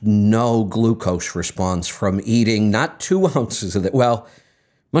almost no glucose response from eating not 2 ounces of it. Well,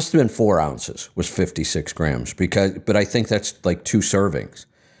 must have been 4 ounces was 56 grams but I think that's like 2 servings.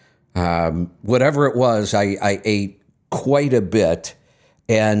 Whatever it was, I ate quite a bit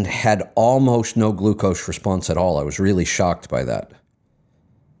and had almost no glucose response at all. I was really shocked by that.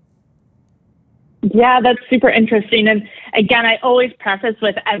 Yeah, that's super interesting. And again, I always preface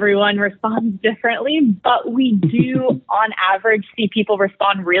with everyone responds differently, but we do on average see people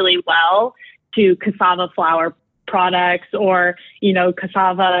respond really well to cassava flour products or,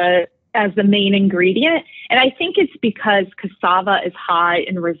 cassava as the main ingredient. And I think it's because cassava is high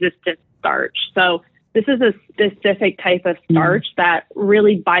in resistant starch. So this is a specific type of starch that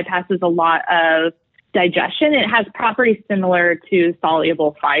really bypasses a lot of digestion. It has properties similar to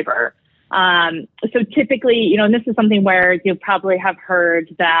soluble fiber. So typically, and this is something where you probably have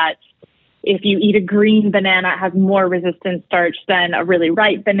heard that if you eat a green banana, it has more resistant starch than a really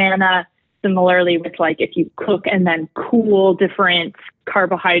ripe banana. Similarly with if you cook and then cool different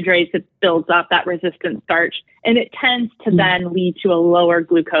carbohydrates, it builds up that resistant starch, and it tends to then lead to a lower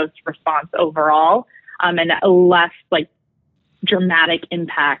glucose response overall, and a less dramatic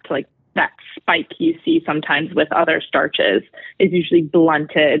impact, that spike you see sometimes with other starches is usually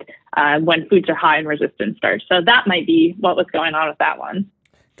blunted when foods are high in resistant starch. So that might be what was going on with that one.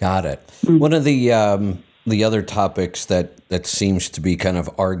 Got it. One of the other topics that seems to be kind of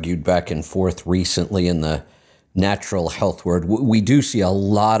argued back and forth recently in the natural health world, we do see a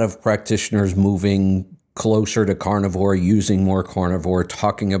lot of practitioners moving closer to carnivore, using more carnivore,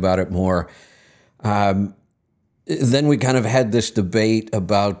 talking about it more. Then we kind of had this debate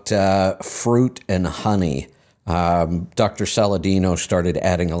about fruit and honey. Dr. Saladino started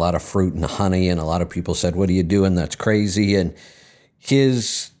adding a lot of fruit and honey, and a lot of people said, what are you doing? That's crazy. And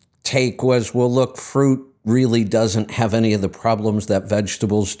his take was, well, look, fruit really doesn't have any of the problems that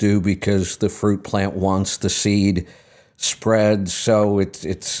vegetables do because the fruit plant wants the seed spread. So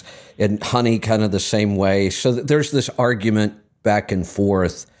it's and honey kind of the same way. So there's this argument back and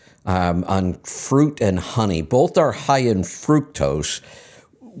forth on fruit and honey. Both are high in fructose.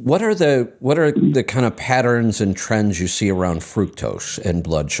 What are the kind of patterns and trends you see around fructose and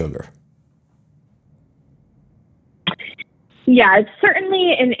blood sugar? Yeah, it's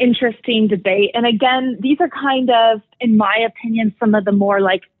certainly an interesting debate. And again, these are kind of, in my opinion, some of the more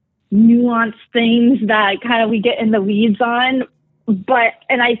nuanced things that kind of we get in the weeds on.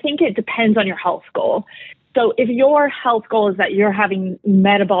 And I think it depends on your health goal. So if your health goal is that you're having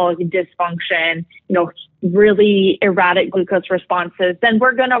metabolic dysfunction, really erratic glucose responses, then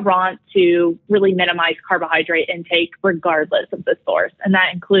we're going to want to really minimize carbohydrate intake regardless of the source. And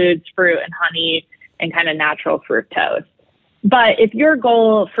that includes fruit and honey and kind of natural fructose. But if your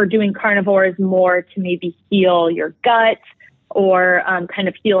goal for doing carnivore is more to maybe heal your gut or kind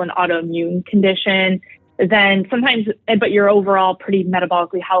of heal an autoimmune condition, then sometimes, but you're overall pretty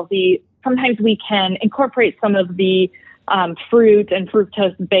metabolically healthy, sometimes we can incorporate some of the fruit and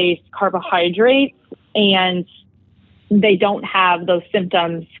fructose-based carbohydrates, and they don't have those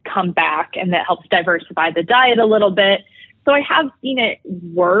symptoms come back, and that helps diversify the diet a little bit. So I have seen it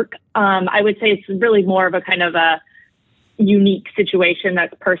work. I would say it's really more of a kind of a unique situation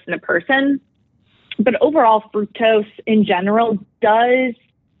that's person to person. But overall, fructose in general does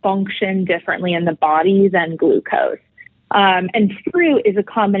function differently in the body than glucose. And fruit is a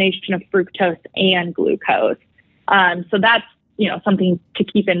combination of fructose and glucose. So that's something to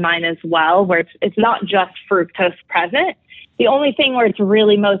keep in mind as well, where it's not just fructose present. The only thing where it's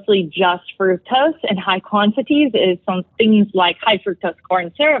really mostly just fructose in high quantities is some things like high fructose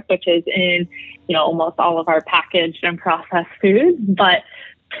corn syrup, which is in, almost all of our packaged and processed foods. But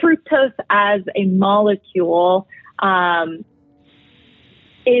fructose as a molecule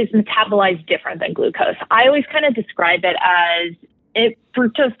is metabolized different than glucose. I always kind of describe it as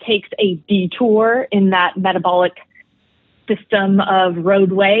fructose takes a detour in that metabolic system of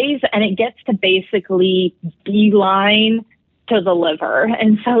roadways, and it gets to basically beeline to the liver.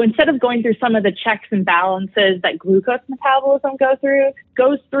 And so instead of going through some of the checks and balances that glucose metabolism goes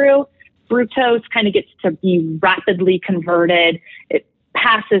through, fructose kind of gets to be rapidly converted. It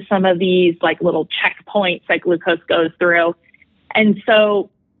passes some of these like little checkpoints that glucose goes through. And so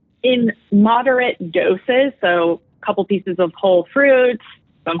in moderate doses, so a couple pieces of whole fruits,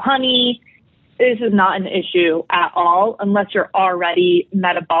 some honey, this is not an issue at all unless you're already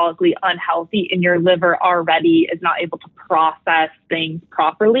metabolically unhealthy and your liver already is not able to process things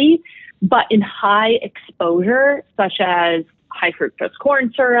properly. But in high exposure, such as high fructose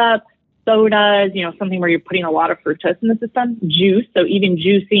corn syrup, sodas, something where you're putting a lot of fructose in the system, juice, so even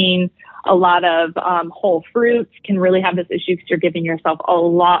juicing a lot of whole fruits can really have this issue because you're giving yourself a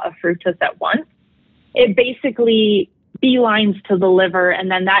lot of fructose at once. It basically beelines to the liver,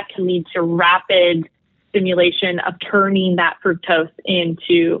 and then that can lead to rapid stimulation of turning that fructose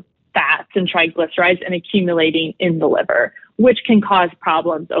into fats and triglycerides and accumulating in the liver, which can cause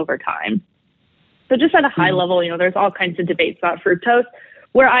problems over time. So just at a high level, there's all kinds of debates about fructose.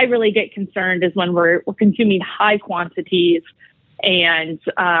 Where I really get concerned is when we're consuming high quantities and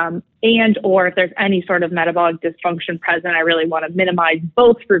or if there's any sort of metabolic dysfunction present, I really want to minimize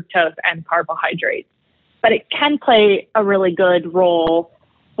both fructose and carbohydrates. But it can play a really good role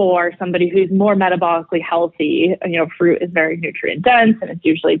for somebody who's more metabolically healthy. Fruit is very nutrient dense, and it's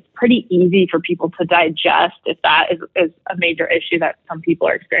usually pretty easy for people to digest if that is a major issue that some people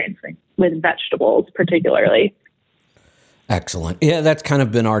are experiencing with vegetables particularly. Excellent. Yeah, that's kind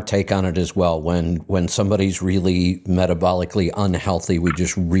of been our take on it as well. When somebody's really metabolically unhealthy, we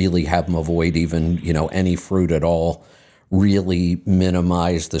just really have them avoid even, any fruit at all. Really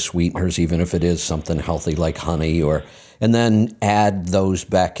minimize the sweeteners, even if it is something healthy like honey, and then add those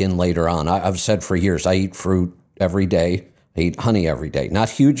back in later on. I've said for years, I eat fruit every day. I eat honey every day. Not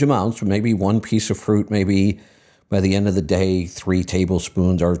huge amounts, but maybe one piece of fruit, maybe by the end of the day, 3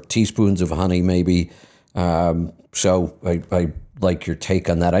 tablespoons or teaspoons of honey, maybe. So I like your take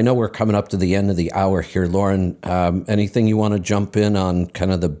on that. I know we're coming up to the end of the hour here. Lauren, anything you want to jump in on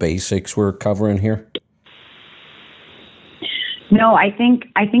kind of the basics we're covering here? No, I think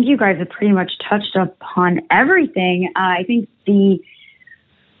you guys have pretty much touched upon everything. I think the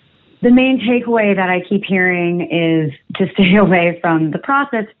main takeaway that I keep hearing is to stay away from the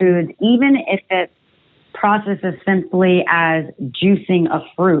processed foods, even if it's processed as simply as juicing a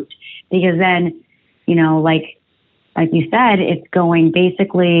fruit, because then, like you said, it's going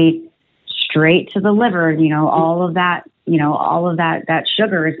basically straight to the liver. All of that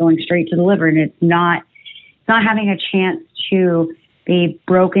sugar is going straight to the liver, and it's not having a chance to be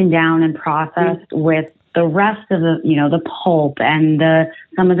broken down and processed with the rest of the pulp and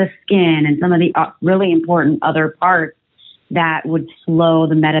some of the skin and some of the really important other parts that would slow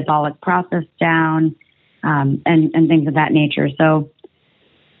the metabolic process down, and things of that nature. So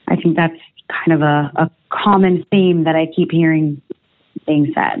I think that's kind of a common theme that I keep hearing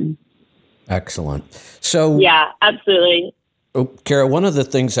being said. Excellent. So yeah, absolutely. Oh, Kara, one of the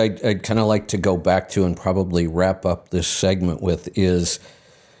things I'd kind of like to go back to and probably wrap up this segment with is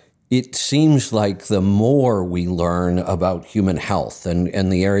it seems like the more we learn about human health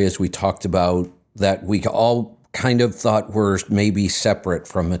and the areas we talked about that we all kind of thought were maybe separate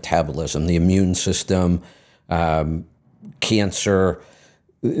from metabolism, the immune system, cancer,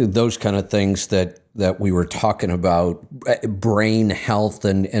 those kind of things that we were talking about, brain health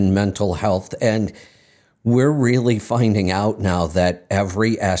and mental health. And we're really finding out now that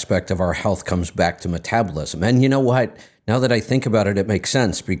every aspect of our health comes back to metabolism. And you know what? Now that I think about it, it makes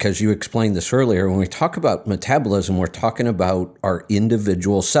sense because you explained this earlier. When we talk about metabolism, we're talking about our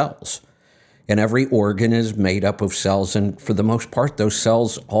individual cells. And every organ is made up of cells. And for the most part, those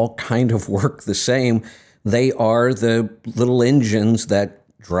cells all kind of work the same. They are the little engines that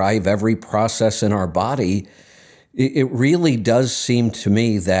drive every process in our body. It really does seem to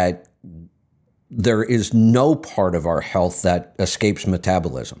me that there is no part of our health that escapes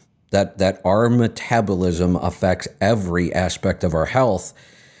metabolism, that our metabolism affects every aspect of our health.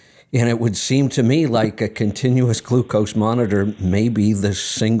 And it would seem to me like a continuous glucose monitor may be the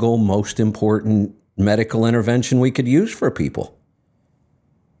single most important medical intervention we could use for people.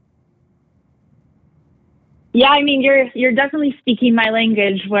 Yeah, I mean, you're definitely speaking my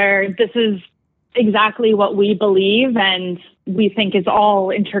language, where this is exactly what we believe and we think is all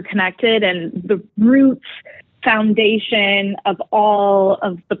interconnected, and the roots foundation of all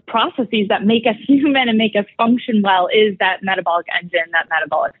of the processes that make us human and make us function well is that metabolic engine, that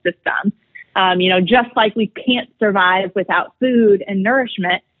metabolic system. Just like we can't survive without food and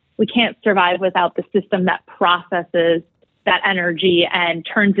nourishment, we can't survive without the system that processes that energy and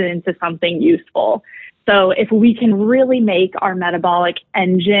turns it into something useful. So if we can really make our metabolic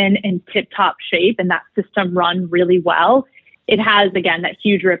engine in tip-top shape and that system run really well, it has, again, that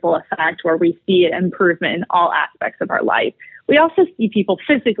huge ripple effect where we see an improvement in all aspects of our life. We also see people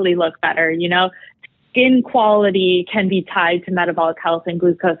physically look better. Skin quality can be tied to metabolic health and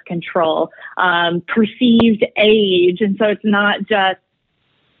glucose control, perceived age. And so it's not just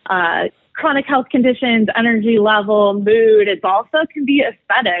chronic health conditions, energy level, mood. It's also can be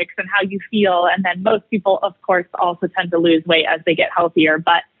aesthetics and how you feel. And then most people, of course, also tend to lose weight as they get healthier.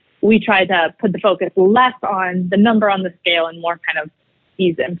 But we try to put the focus less on the number on the scale and more kind of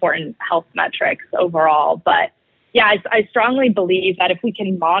these important health metrics overall. But yeah, I strongly believe that if we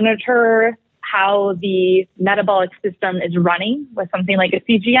can monitor how the metabolic system is running with something like a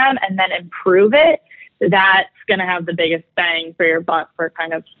CGM and then improve it, that's going to have the biggest bang for your buck for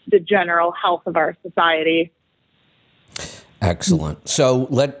kind of the general health of our society. Excellent. So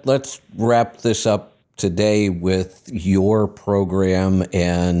let's wrap this up today with your program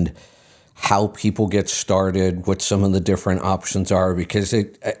and how people get started, what some of the different options are, because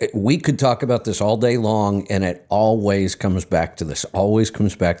we could talk about this all day long, and it always comes back to this, always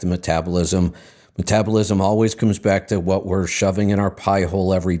comes back to metabolism. Metabolism always comes back to what we're shoving in our pie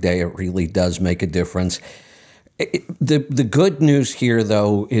hole every day. It really does make a difference. The good news here,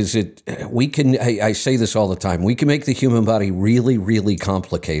 though, is I say this all the time, we can make the human body really, really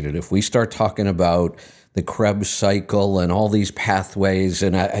complicated. If we start talking about the Krebs cycle and all these pathways,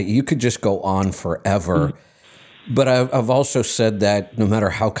 and you could just go on forever. Mm-hmm. But I've also said that no matter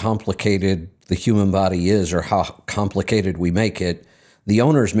how complicated the human body is or how complicated we make it, the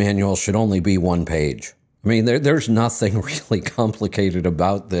owner's manual should only be one page. I mean, there's nothing really complicated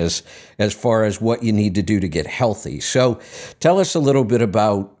about this as far as what you need to do to get healthy. So tell us a little bit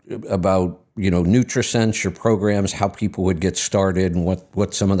about NutriSense, your programs, how people would get started, and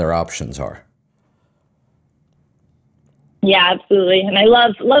what some of their options are. Yeah, absolutely. And I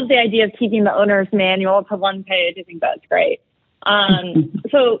love the idea of keeping the owner's manual to one page. I think that's great.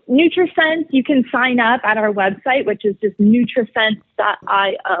 So NutriSense, you can sign up at our website, which is just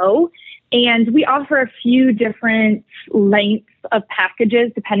nutrisense.io. And we offer a few different lengths of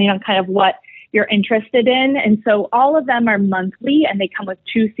packages depending on kind of what you're interested in. And so all of them are monthly, and they come with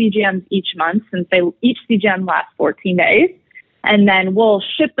 2 CGMs each month, since each CGM lasts 14 days. And then we'll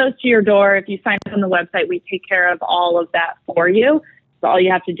ship those to your door. If you sign up on the website, we take care of all of that for you. So all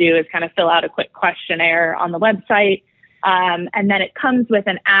you have to do is kind of fill out a quick questionnaire on the website. And then it comes with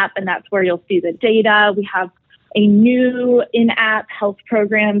an app, and that's where you'll see the data. We have a new in-app health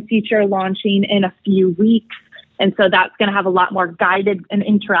program feature launching in a few weeks. And so that's going to have a lot more guided and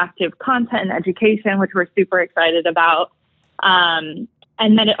interactive content and education, which we're super excited about. And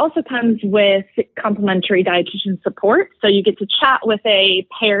then it also comes with complimentary dietitian support. So you get to chat with a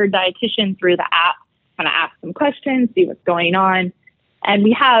paired dietitian through the app, kind of ask some questions, see what's going on. And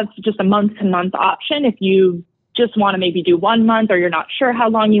we have just a month-to-month option. If you just want to maybe do 1 month, or you're not sure how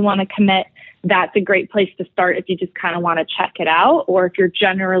long you want to commit, that's a great place to start if you just kind of want to check it out. Or if you're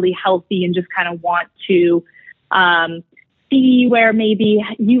generally healthy and just kind of want to see where maybe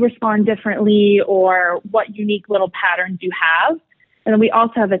you respond differently or what unique little patterns you have. And then we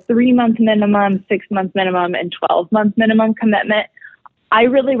also have a 3-month minimum, 6-month minimum, and 12-month minimum commitment. I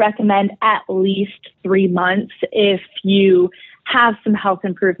really recommend at least 3 months if you have some health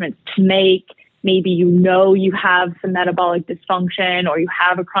improvements to make. Maybe you have some metabolic dysfunction, or you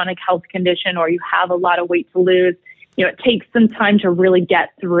have a chronic health condition, or you have a lot of weight to lose. It takes some time to really get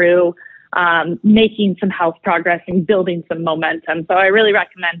through making some health progress and building some momentum. So I really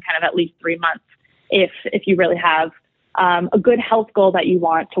recommend kind of at least 3 months if you really have a good health goal that you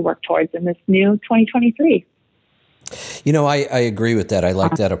want to work towards in this new 2023. I agree with that. I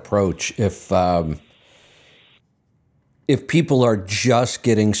like that approach. If people are just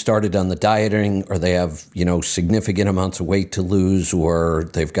getting started on the dieting, or they have, significant amounts of weight to lose, or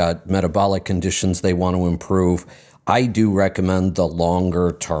they've got metabolic conditions they want to improve, I do recommend the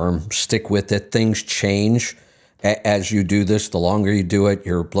longer term. Stick with it. Things change as you do this. The longer you do it,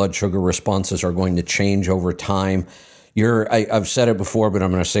 your blood sugar responses are going to change over time. I've said it before, but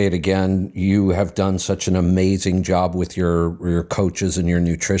I'm going to say it again. You have done such an amazing job with your coaches and your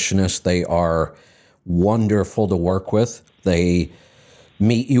nutritionists. They are wonderful to work with. They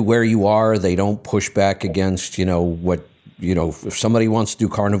meet you where you are. They don't push back against, if somebody wants to do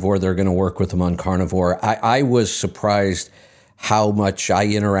carnivore, they're going to work with them on carnivore. I was surprised how much I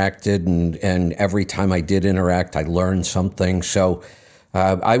interacted, and every time I did interact, I learned something. So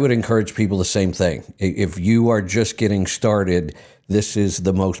I would encourage people the same thing. If you are just getting started, this is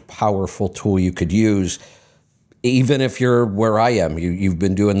the most powerful tool you could use. Even if you're where I am, you've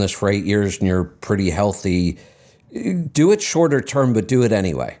been doing this for 8 years and you're pretty healthy, do it shorter term, but do it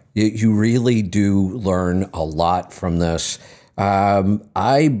anyway. You really do learn a lot from this.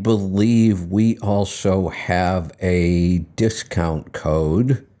 I believe we also have a discount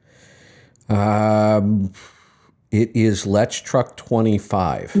code. It is Let's Truck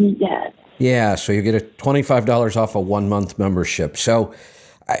 25. Yes. Yeah, so you get a $25 off a 1 month membership. So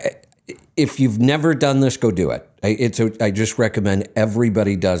if you've never done this, go do it. I just recommend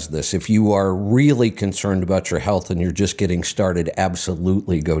everybody does this. If you are really concerned about your health and you're just getting started,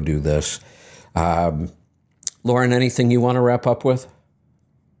 absolutely go do this. Lauren, anything you want to wrap up with?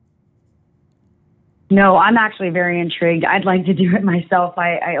 No, I'm actually very intrigued. I'd like to do it myself.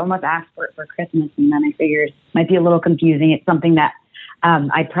 I almost asked for it for Christmas, and then I figured it might be a little confusing. It's something that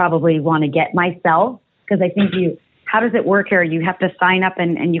I probably want to get myself, because I think how does it work here? You have to sign up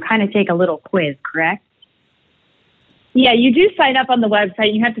and you kind of take a little quiz, correct? Yeah, you do sign up on the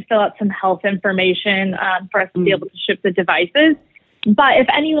website. You have to fill out some health information for us to be able to ship the devices. But if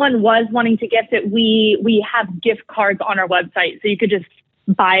anyone was wanting to gift it, we have gift cards on our website. So you could just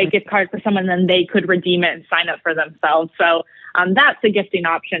buy a gift card for someone, then they could redeem it and sign up for themselves. So that's a gifting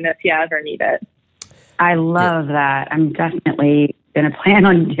option if you ever need it. I love that. I'm definitely going to plan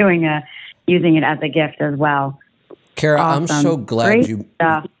on using it as a gift as well. Kara, Awesome. I'm so glad Great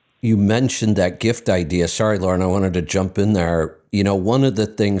you mentioned that gift idea. Sorry, Lauren, I wanted to jump in there. One of the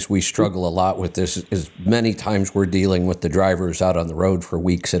things we struggle a lot with this is many times we're dealing with the drivers out on the road for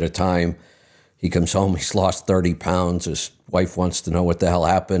weeks at a time. He comes home, he's lost 30 pounds. His wife wants to know what the hell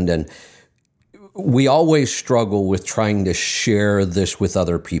happened. And we always struggle with trying to share this with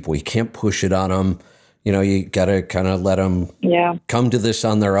other people. You can't push it on them. You got to kind of let them come to this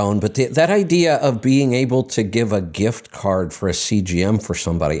on their own. But that idea of being able to give a gift card for a CGM for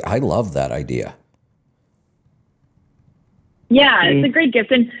somebody, I love that idea. Yeah, it's a great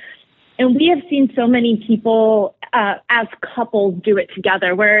gift. And we have seen so many people as couples do it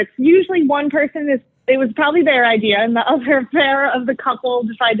together, where it's usually one person it was probably their idea and the other pair of the couple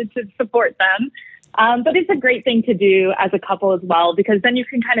decided to support them. But it's a great thing to do as a couple as well, because then you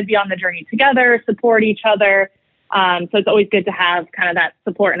can kind of be on the journey together, support each other. So it's always good to have kind of that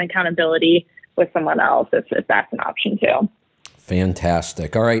support and accountability with someone else if that's an option too.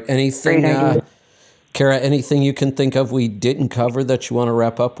 Fantastic. All right. Anything, Kara, anything you can think of we didn't cover that you want to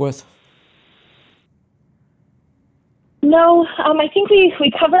wrap up with? No, I think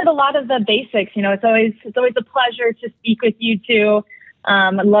we covered a lot of the basics. It's always a pleasure to speak with you two.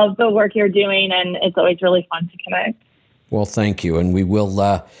 I love the work you're doing, and it's always really fun to connect. Well, thank you, and we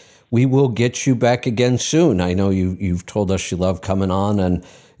will get you back again soon. I know you've told us you love coming on, and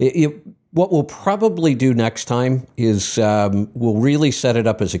what we'll probably do next time is we'll really set it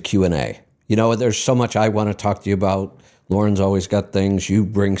up as a Q&A. There's so much I want to talk to you about. Lauren's always got things. You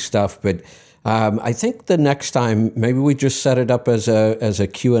bring stuff, but I think the next time maybe we just set it up as a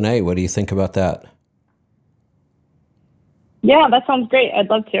Q&A. What do you think about that? Yeah, that sounds great.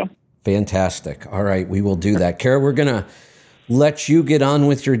 I'd love to. Fantastic. All right, we will do that. Kara, we're going to let you get on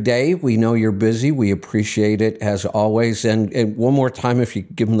with your day. We know you're busy. We appreciate it as always. And one more time, if you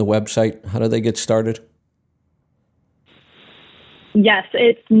give them the website, how do they get started? Yes,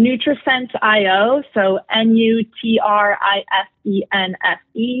 it's Nutrisense.io. So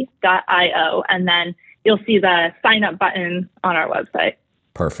NUTRISENSE.io. And then you'll see the sign up button on our website.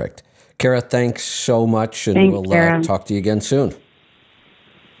 Perfect. Kara, thanks so much, and we'll talk to you again soon.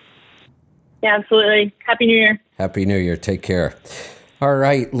 Yeah, absolutely. Happy New Year. Happy New Year. Take care. All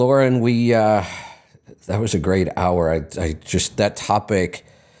right, Lauren, that was a great hour. I just, that topic,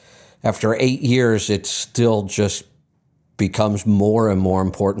 after 8 years, it still just becomes more and more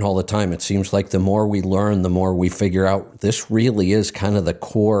important all the time. It seems like the more we learn, the more we figure out this really is kind of the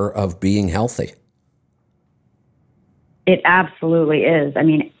core of being healthy. It absolutely is. I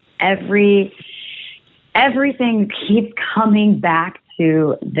mean, everything keeps coming back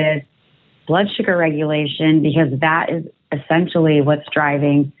to this blood sugar regulation, because that is essentially what's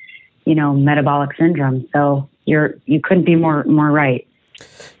driving, metabolic syndrome. So you couldn't be more right.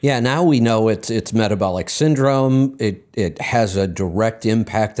 Yeah, now we know it's metabolic syndrome. It has a direct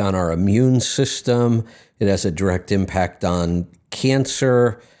impact on our immune system. It has a direct impact on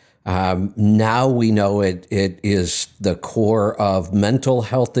cancer. Now we know it is the core of mental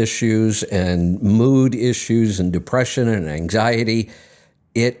health issues and mood issues and depression and anxiety.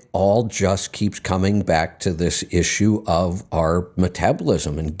 It all just keeps coming back to this issue of our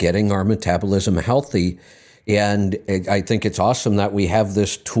metabolism and getting our metabolism healthy. And I think it's awesome that we have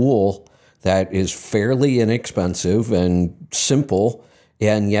this tool that is fairly inexpensive and simple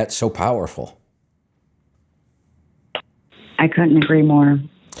and yet so powerful. I couldn't agree more.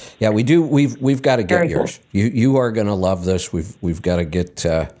 Yeah, we do. We've got to get Very yours. Cool. You are going to love this. We've got to get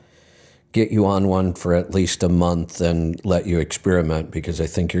you on one for at least a month and let you experiment, because I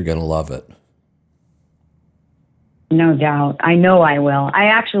think you're going to love it. No doubt. I know I will.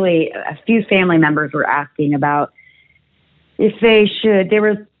 A few family members were asking about if they should. It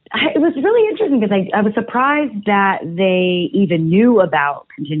was really interesting because I was surprised that they even knew about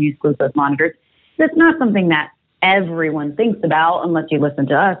continuous glucose monitors. It's not something that everyone thinks about unless you listen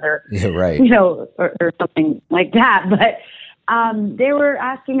to us or, right. or something like that. But they were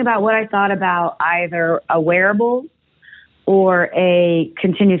asking about what I thought about either a wearable or a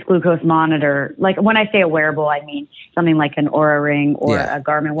continuous glucose monitor. Like when I say a wearable, I mean something like an Oura Ring or a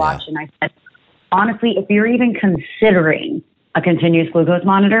Garmin watch. Yeah. And I said, honestly, if you're even considering a continuous glucose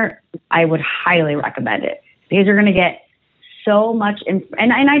monitor, I would highly recommend it, because you're going to get so much. And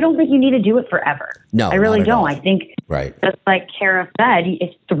I don't think you need to do it forever. No, I really don't. All. I think right. Just like Kara said,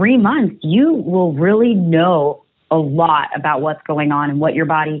 it's 3 months. You will really know a lot about what's going on and what your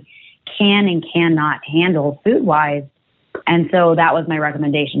body can and cannot handle food-wise. And so that was my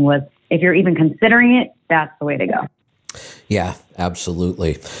recommendation, was if you're even considering it, that's the way to go. Yeah,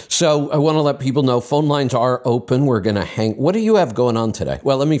 absolutely. So I want to let people know phone lines are open. We're going to what do you have going on today?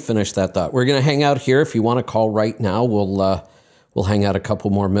 Well, let me finish that thought. We're going to hang out here. If you want to call right now, we'll hang out a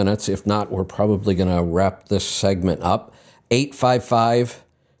couple more minutes. If not, we're probably going to wrap this segment up.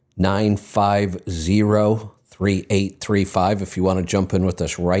 855-950-3835. If you want to jump in with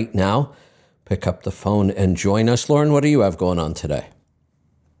us right now, pick up the phone and join us. Lauren, what do you have going on today?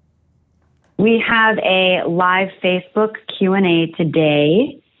 We have a live Facebook Q&A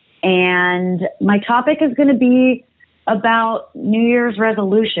today, and my topic is going to be about New Year's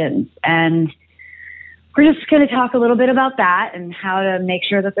resolutions, and we're just going to talk a little bit about that and how to make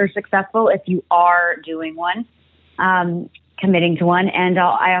sure that they're successful if you are doing one, committing to one. And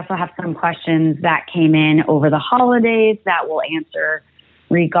I also have some questions that came in over the holidays that we'll answer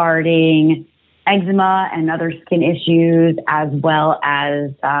regarding eczema and other skin issues, as well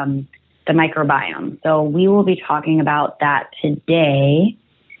as the microbiome. So we will be talking about that today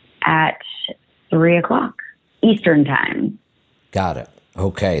at 3:00 Eastern time. Got it.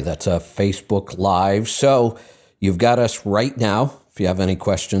 Okay, that's a Facebook Live. So you've got us right now. If you have any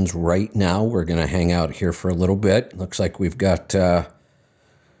questions right now, we're going to hang out here for a little bit. Looks like we've got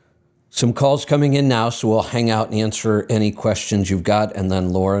some calls coming in now, so we'll hang out and answer any questions you've got, and then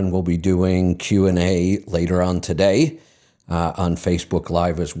Lauren will be doing Q&A later on today on Facebook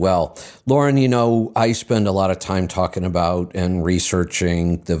Live as well. Lauren, I spend a lot of time talking about and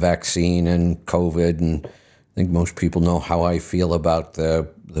researching the vaccine and COVID, and I think most people know how I feel about the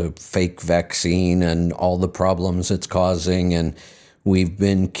fake vaccine and all the problems it's causing, and we've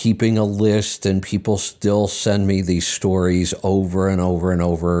been keeping a list, and people still send me these stories over and over and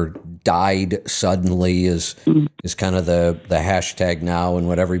over. Died suddenly is kind of the hashtag now and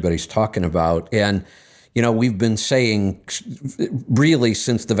what everybody's talking about. And, we've been saying really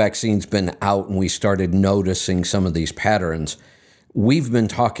since the vaccine's been out and we started noticing some of these patterns, we've been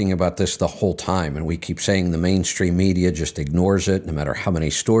talking about this the whole time. And we keep saying the mainstream media just ignores it, no matter how many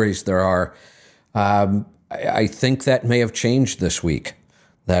stories there are. I think that may have changed this week,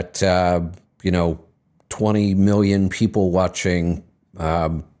 that, 20 million people watching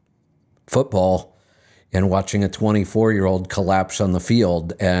football and watching a 24-year-old collapse on the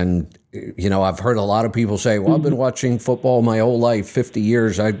field. And, I've heard a lot of people say, well, I've been watching football my whole life, 50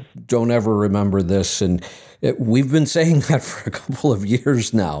 years. I don't ever remember this. And we've been saying that for a couple of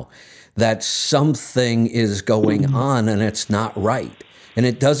years now, that something is going on and it's not right. And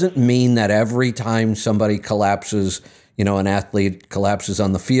it doesn't mean that every time somebody collapses, an athlete collapses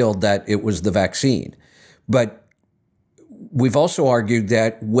on the field, that it was the vaccine. But we've also argued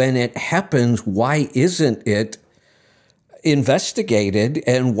that when it happens, why isn't it investigated,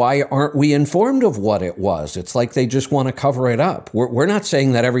 and why aren't we informed of what it was? It's like they just want to cover it up. We're not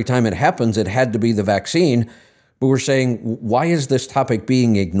saying that every time it happens, it had to be the vaccine, but we're saying, why is this topic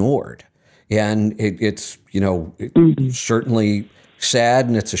being ignored? And it's, certainly sad,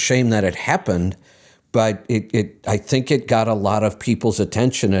 and it's a shame that it happened. But I think it got a lot of people's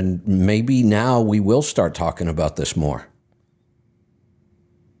attention, and maybe now we will start talking about this more.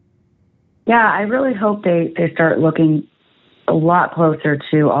 Yeah, I really hope they start looking a lot closer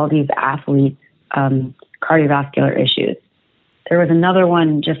to all these athletes' cardiovascular issues. There was another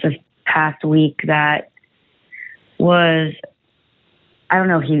one just this past week that was, I don't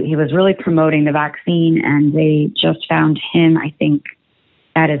know, he was really promoting the vaccine, and they just found him, I think,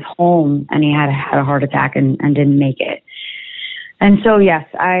 at his home, and he had a heart attack and didn't make it. And so, yes,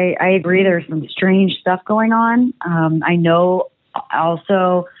 I agree. There's some strange stuff going on. I know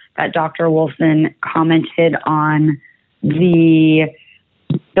also that Dr. Wolfson commented on the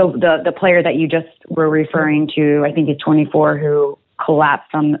player that you just were referring to. I think he's 24, who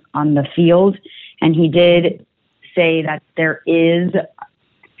collapsed on the field, and he did say that there is,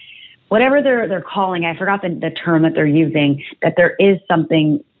 whatever they're calling, I forgot the term that they're using, that there is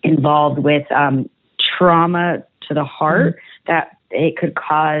something involved with trauma to the heart, that it could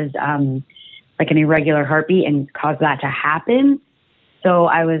cause like an irregular heartbeat and cause that to happen. So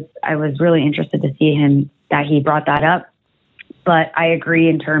I was really interested to see that he brought that up. But I agree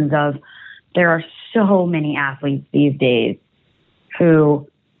in terms of there are so many athletes these days who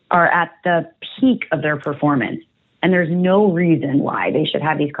are at the peak of their performance, and there's no reason why they should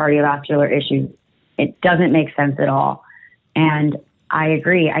have these cardiovascular issues. It doesn't make sense at all. And I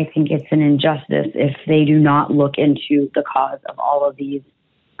agree. I think it's an injustice if they do not look into the cause of all of these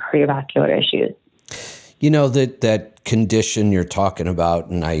cardiovascular issues. You know, that condition you're talking about,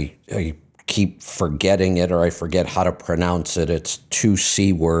 and I keep forgetting it, or I forget how to pronounce it. It's 2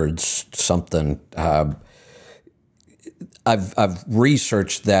 C words, something. I've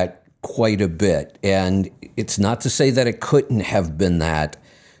researched that quite a bit, and it's not to say that it couldn't have been that,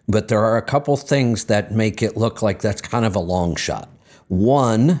 but there are a couple things that make it look like that's kind of a long shot.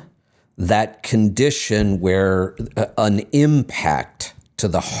 One, that condition where an impact to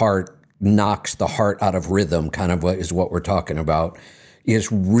the heart knocks the heart out of rhythm, kind of is what we're talking about,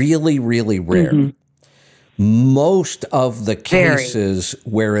 is really, really rare. Mm-hmm. Most of the cases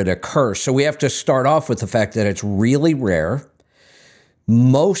where it occurs, so we have to start off with the fact that it's really rare.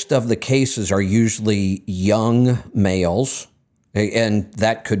 Most of the cases are usually young males, and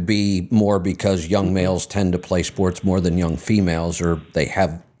that could be more because young males tend to play sports more than young females, or they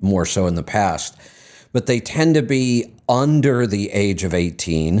have more so in the past. But they tend to be under the age of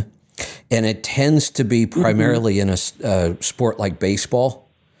 18, and it tends to be primarily in a sport like baseball,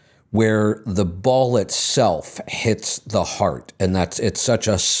 where the ball itself hits the heart, and it's such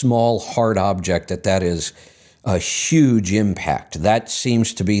a small hard object that is a huge impact. That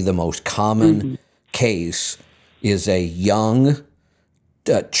seems to be the most common case, is a young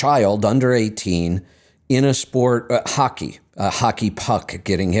child under 18 in a sport, hockey, a hockey puck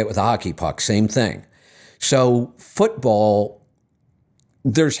getting hit with a hockey puck, same thing. So football,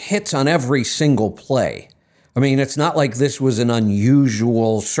 there's hits on every single play. I mean, it's not like this was an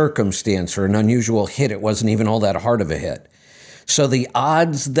unusual circumstance or an unusual hit. It wasn't even all that hard of a hit. So the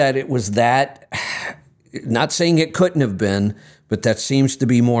odds that it was that, not saying it couldn't have been, but that seems to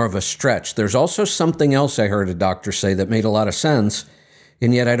be more of a stretch. There's also something else I heard a doctor say that made a lot of sense,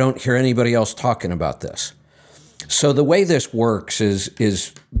 and yet I don't hear anybody else talking about this. So the way this works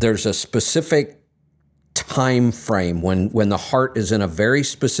is there's a specific time frame when the heart is in a very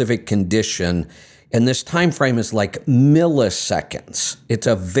specific condition, and this time frame is like milliseconds. It's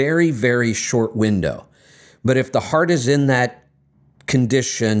a very, very short window. But if the heart is in that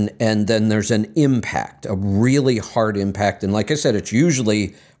condition and then there's an impact, a really hard impact, and like I said, it's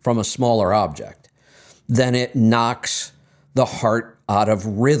usually from a smaller object, then it knocks the heart out of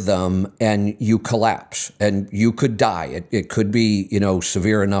rhythm and you collapse and you could die. It could be,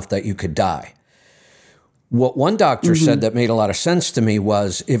 severe enough that you could die. What one doctor said that made a lot of sense to me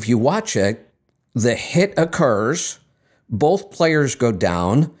was, if you watch it, the hit occurs, both players go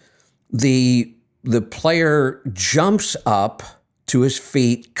down, the player jumps up to his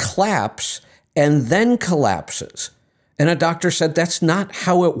feet, claps, and then collapses. And a doctor said that's not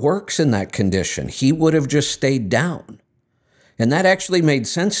how it works in that condition. He would have just stayed down. And that actually made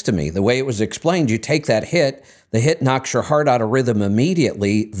sense to me. The way it was explained, you take that hit, the hit knocks your heart out of rhythm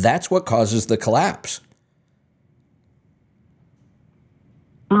immediately. That's what causes the collapse.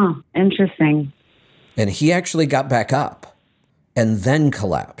 Oh, interesting. And he actually got back up and then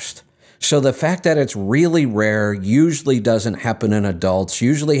collapsed. So the fact that it's really rare, usually doesn't happen in adults,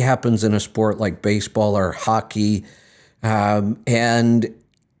 usually happens in a sport like baseball or hockey. And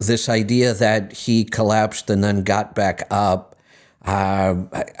this idea that he collapsed and then got back up,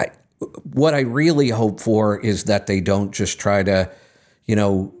 what I really hope for is that they don't just try to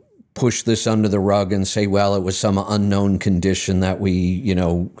push this under the rug and say, well, it was some unknown condition that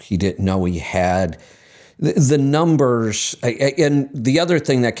he didn't know he had. The numbers, and the other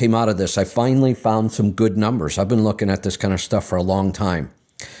thing that came out of this, I finally found some good numbers. I've been looking at this kind of stuff for a long time.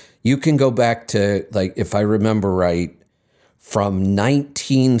 You can go back to, like, if I remember right, from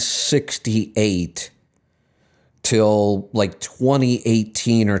 1968 till like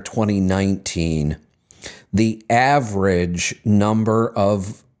 2018 or 2019, the average number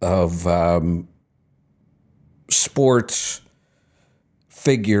of sports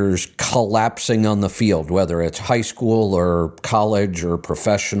figures collapsing on the field, whether it's high school or college or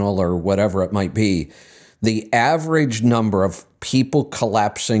professional or whatever it might be, the average number of people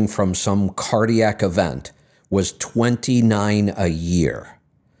collapsing from some cardiac event was 29 a year.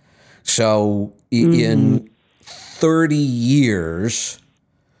 So in 30 years,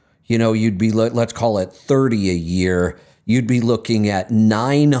 you'd be, let's call it 30 a year, you'd be looking at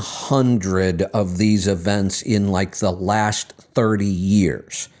 900 of these events in like the last 30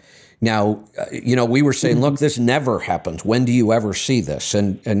 years. Now, we were saying, look, this never happens. When do you ever see this?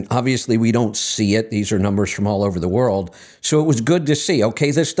 And obviously we don't see it. These are numbers from all over the world. So it was good to see, okay,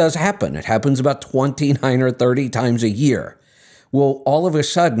 this does happen. It happens about 29 or 30 times a year. Well, all of a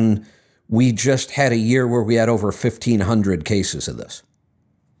sudden, we just had a year where we had over 1,500 cases of this.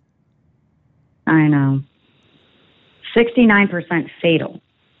 I know. 69% fatal.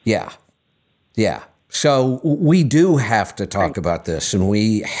 Yeah. So we do have to talk about this, and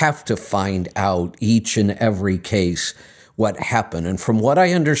we have to find out each and every case what happened. And from what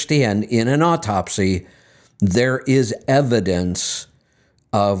I understand, in an autopsy, there is evidence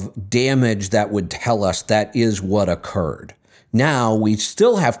of damage that would tell us that is what occurred. Now, we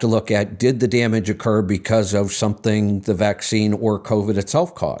still have to look at, did the damage occur because of something the vaccine or COVID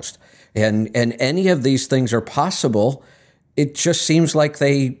itself caused? And any of these things are possible. It just seems like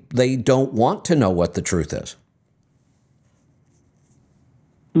they don't want to know what the truth is.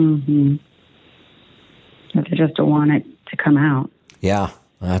 Mm-hmm. They just don't want it to come out. Yeah,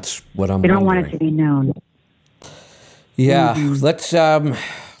 that's what I'm They don't wondering. want it to be known. Yeah,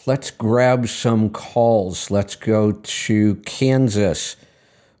 let's grab some calls. Let's go to Kansas.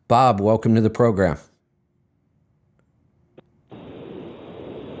 Bob, welcome to the program.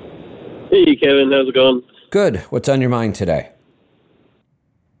 Hey, Kevin, how's it going? Good. What's on your mind today?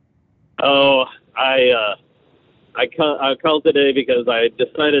 Oh, I called today because I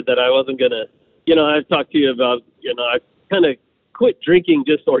decided that I wasn't gonna. I've talked to you about. I kind of quit drinking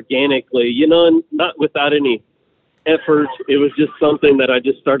just organically. And not without any effort. It was just something that I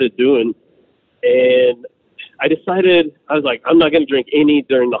just started doing, and I decided I was like, I'm not gonna drink any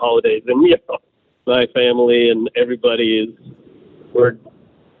during the holidays, and my family and everybody we're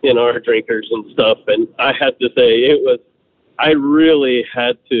are drinkers and stuff. And I had to say I really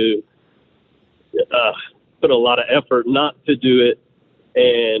had to put a lot of effort not to do it.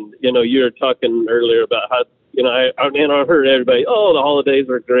 And, you were talking earlier about how, I heard everybody, the holidays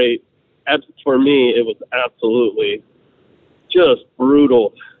are great. For me, it was absolutely just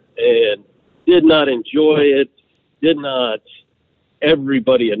brutal and did not enjoy it.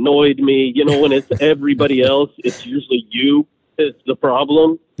 Everybody annoyed me. When it's everybody else, it's usually you. It's the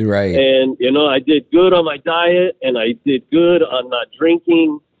problem. Right. And, I did good on my diet and I did good on not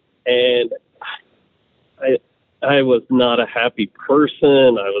drinking. And I was not a happy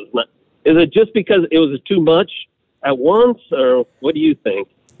person. I was not. Is it just because it was too much at once, or what do you think?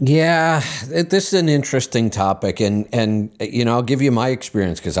 Yeah, this is an interesting topic, and I'll give you my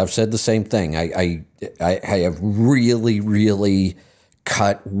experience because I've said the same thing. I have really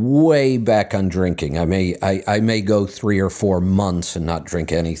cut way back on drinking. I may go 3 or 4 months and not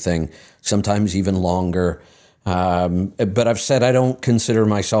drink anything, sometimes even longer. But I've said I don't consider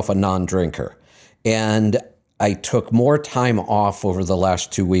myself a non-drinker. And I took more time off over the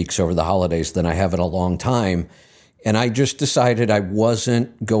last 2 weeks over the holidays than I have in a long time. And I just decided I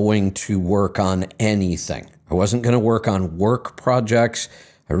wasn't going to work on anything. I wasn't going to work on work projects.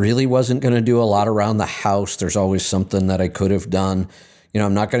 I really wasn't going to do a lot around the house. There's always something that I could have done.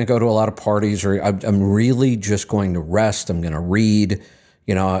 I'm not going to go to a lot of parties, or I'm really just going to rest. I'm going to read.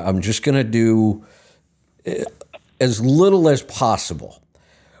 I'm just going to do as little as possible.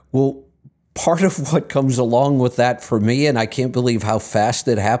 Well, part of what comes along with that for me, and I can't believe how fast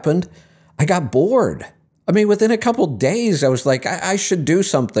it happened, I got bored. I mean, within a couple days, I was like, I should do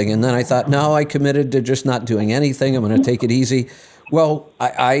something. And then I thought, no, I committed to just not doing anything. I'm going to take it easy. Well,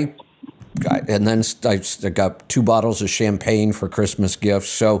 and then I got 2 bottles of champagne for Christmas gifts.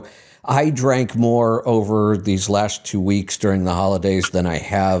 So I drank more over these last 2 weeks during the holidays than I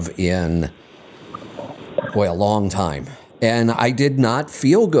have in, a long time. And I did not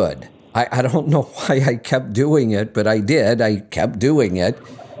feel good. I don't know why I kept doing it, but I did. I kept doing it,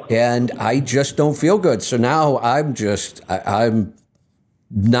 and I just don't feel good. So now I'm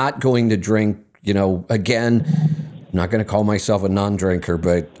not going to drink, again. I'm not going to call myself a non-drinker,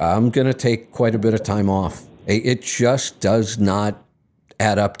 but I'm going to take quite a bit of time off. It just does not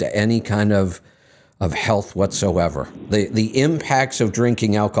add up to any kind of health whatsoever. The impacts of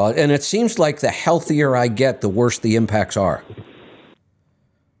drinking alcohol, and it seems like the healthier I get, the worse the impacts are.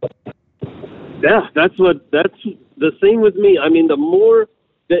 Yeah, that's the same with me. I mean, the more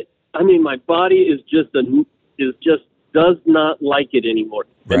that, my body is just does not like it anymore.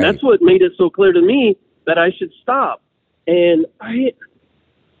 Right. And that's what made it so clear to me that I should stop. And I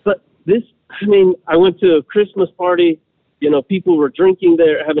went to a Christmas party, people were drinking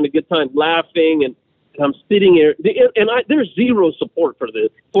there, having a good time, laughing, and I'm sitting here, and there's zero support for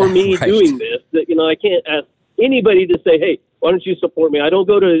me right. doing this. That I can't ask anybody to say, hey, why don't you support me? I don't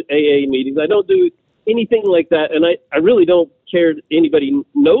go to AA meetings. I don't do anything like that, and I really don't care if anybody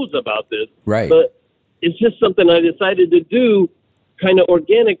knows about this. Right. But it's just something I decided to do kind of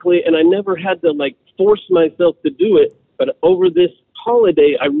organically, and I never had to force myself to do it. But over this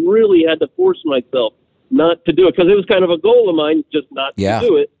holiday, I really had to force myself not to do it, because it was kind of a goal of mine just not to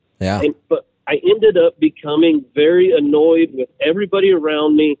do it. Yeah. But I ended up becoming very annoyed with everybody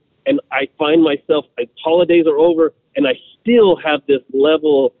around me, and I find myself, holidays are over, and I still have this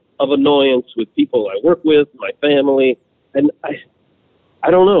level of annoyance with people I work with, my family, and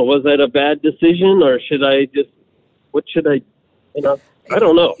I don't know, was that a bad decision, or what should I, I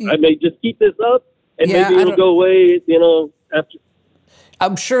don't know. I may just keep this up, and maybe it'll go away, after.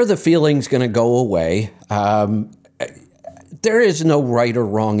 I'm sure the feeling's going to go away. There is no right or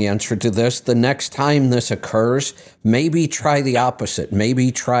wrong answer to this. The next time this occurs, maybe try the opposite.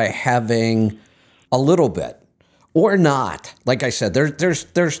 Maybe try having a little bit or not. Like I said,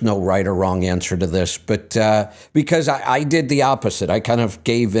 there's no right or wrong answer to this. But because I did the opposite, I kind of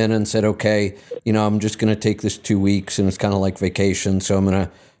gave in and said, okay, I'm just going to take this 2 weeks, and it's kind of like vacation. So I'm going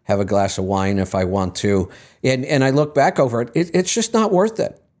to have a glass of wine if I want to. And I look back over it, it's just not worth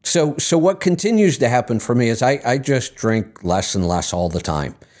it. So what continues to happen for me is I just drink less and less all the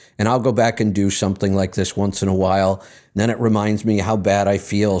time. And I'll go back and do something like this once in a while. And then it reminds me how bad I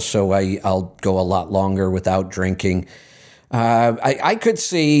feel. So I'll go a lot longer without drinking. I could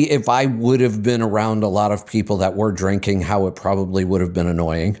see if I would have been around a lot of people that were drinking, how it probably would have been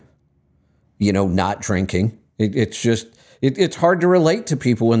annoying, not drinking. It's just, it's hard to relate to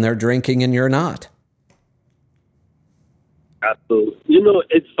people when they're drinking and you're not. Absolutely.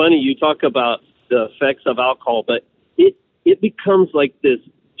 It's funny, you talk about the effects of alcohol, but it becomes like this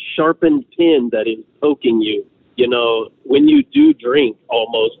sharpened pin that is poking you, when you do drink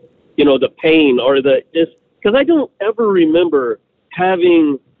almost, the pain or because I don't ever remember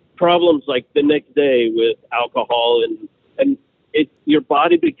having problems like the next day with alcohol, and your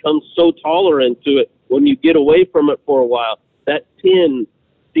body becomes so tolerant to it when you get away from it for a while. That pin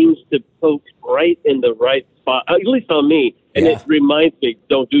seems to poke right in the right spot, at least on me. And it reminds me,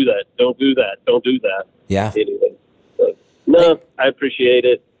 don't do that, don't do that, don't do that. Yeah. Anyway, I appreciate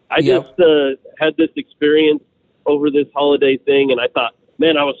it. I just had this experience over this holiday thing, and I thought,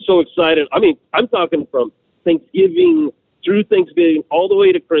 man, I was so excited. I'm talking from Thanksgiving through Thanksgiving all the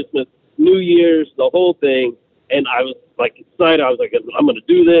way to Christmas, New Year's, the whole thing. And I was excited. I was like, I'm going to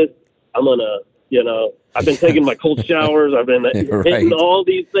do this. I'm going to, I've been taking my cold showers. I've been hitting all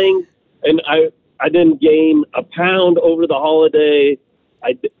these things. And I didn't gain a pound over the holiday.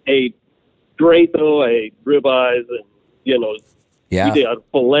 I ate great, though. I ate ribeyes and, we did a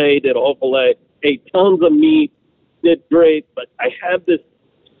filet, did a whole filet, ate tons of meat, did great. But I have this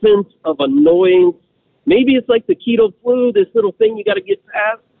sense of annoyance. Maybe it's like the keto flu, this little thing you got to get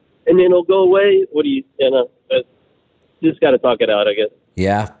past, and then it'll go away. What do you just got to talk it out, I guess.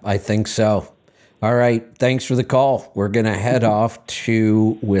 Yeah, I think so. All right. Thanks for the call. We're going to head off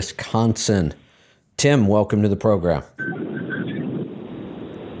to Wisconsin. Tim, welcome to the program.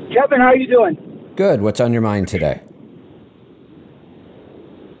 Kevin, how are you doing? Good. What's on your mind today?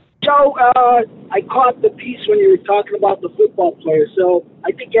 So, I caught the piece when you were talking about the football player. So,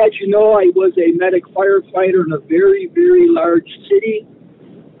 I think, as you know, I was a medic firefighter in a very, very large city.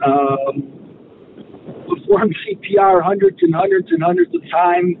 Performed CPR hundreds and hundreds and hundreds of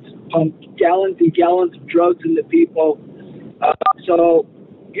times, pumped gallons and gallons of drugs into people. So,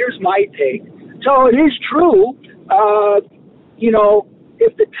 here's my take. So, it is true,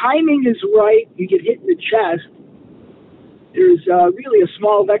 if the timing is right, you get hit in the chest, there's really a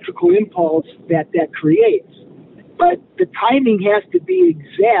small electrical impulse that creates. But the timing has to be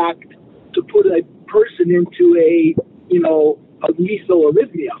exact to put a person into a a lethal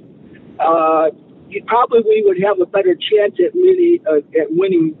arrhythmia. You probably would have a better chance at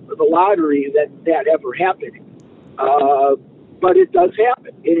winning the lottery than that ever happening. But it does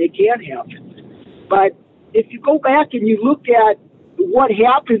happen, and it can happen. But if you go back and you look at what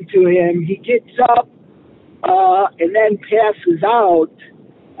happened to him, he gets up and then passes out.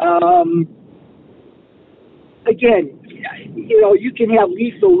 Again, you can have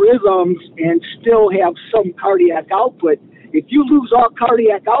lethal rhythms and still have some cardiac output. If you lose all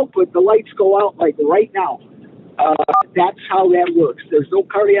cardiac output, the lights go out like right now. That's how that works. There's no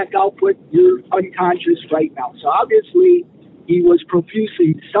cardiac output. You're unconscious right now. So obviously, he was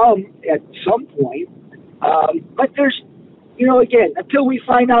profusing some at some point. But there's, again, until we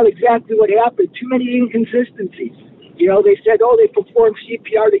find out exactly what happened, too many inconsistencies. They said, they performed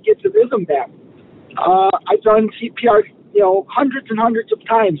CPR to get the rhythm back. I've done CPR, hundreds and hundreds of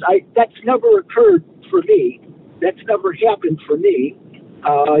times. That's never occurred for me. That's never happened for me.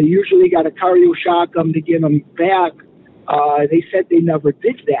 Usually got a cardio shock them to get them back. They said they never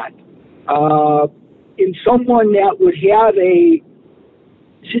did that. In someone that would have a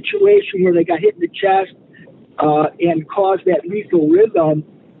situation where they got hit in the chest and caused that lethal rhythm,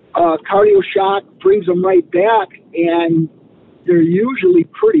 cardio shock brings them right back, and they're usually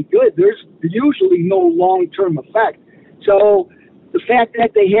pretty good. There's usually no long-term effect. So the fact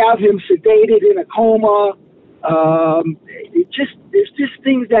that they have him sedated in a coma, there's just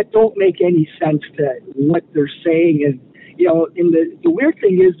things that don't make any sense to what they're saying. And, and the weird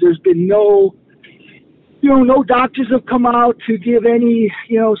thing is there's been no doctors have come out to give any,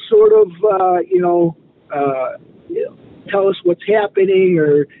 tell us what's happening,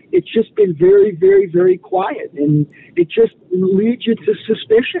 or it's just been very, very, very quiet, and it just leads you to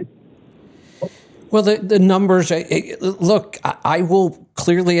suspicion. Well, the numbers, look, I will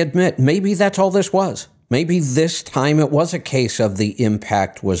clearly admit, maybe that's all this was. Maybe this time it was a case of the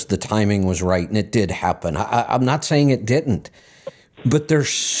timing was right, and it did happen. I'm not saying it didn't, but there's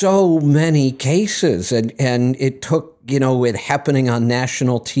so many cases, and it took, it happening on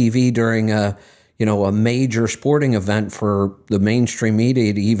national TV during a major sporting event for the mainstream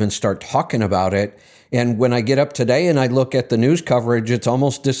media to even start talking about it. And when I get up today and I look at the news coverage, it's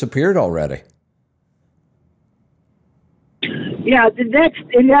almost disappeared already. Yeah, that's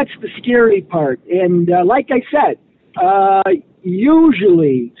the scary part. And like I said,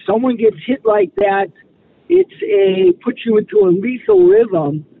 usually someone gets hit like that, puts you into a lethal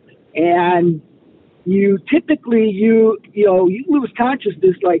rhythm, and you typically you lose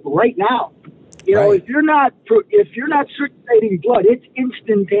consciousness like right now. Right. If you're not circulating blood, it's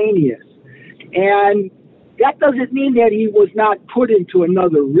instantaneous, and that doesn't mean that he was not put into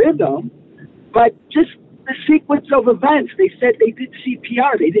another rhythm, but just the sequence of events. They said they did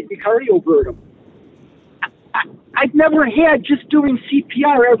CPR, they didn't cardiovert him. I've never had just doing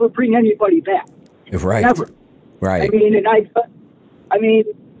CPR ever bring anybody back. Right. Never. Right. And I've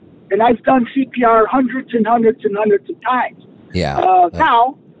done CPR hundreds and hundreds and hundreds of times. Yeah.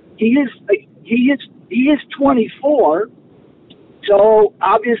 Now he is 24, so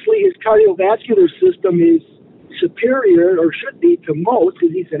obviously his cardiovascular system is superior, or should be, to most,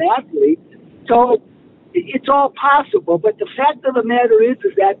 because he's an athlete. So it's all possible, but the fact of the matter is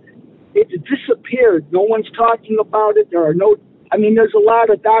that it's disappeared. No one's talking about it. There's a lot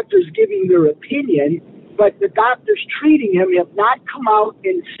of doctors giving their opinion, but the doctors treating him have not come out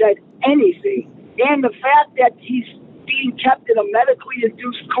and said anything. And the fact that he's being kept in a medically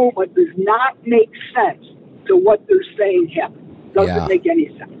induced coma does not make sense to what they're saying happened. Doesn't make any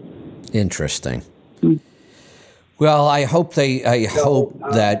sense. Interesting. Well, I hope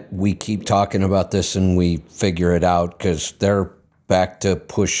that we keep talking about this and we figure it out, because they're back to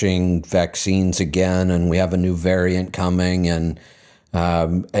pushing vaccines again, and we have a new variant coming, and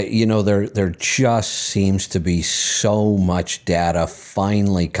there just seems to be so much data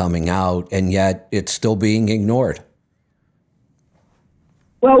finally coming out, and yet it's still being ignored.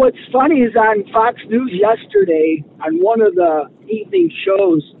 Well, what's funny is on Fox News yesterday, on one of the evening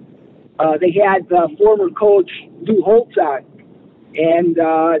shows, they had former coach Lou Holtz on, and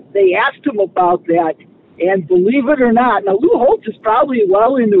they asked him about that. And believe it or not, now Lou Holtz is probably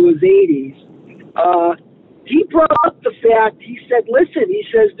well into his 80s. He brought up the fact, he said, listen, he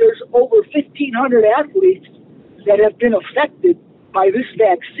says there's over 1,500 athletes that have been affected by this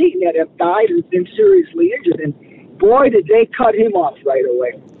vaccine, that have died and been seriously injured. And boy, did they cut him off right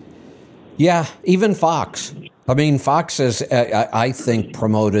away. Yeah, even Fox. I mean, Fox has, I think,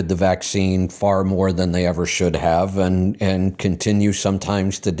 promoted the vaccine far more than they ever should have, and continue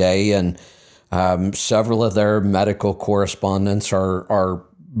sometimes today. And several of their medical correspondents are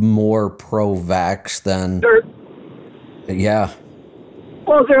more pro-vax than Yeah.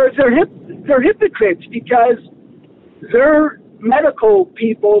 Well, they're hypocrites because they're medical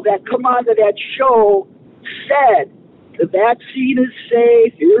people that come onto that show said the vaccine is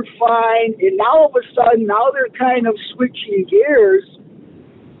safe, you're fine, and now all of a sudden, now they're kind of switching gears.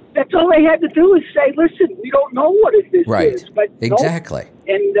 That's all they had to do is say, listen, we don't know what this is. But exactly.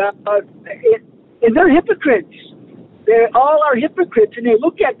 Nope. And they're hypocrites. They all are hypocrites, and they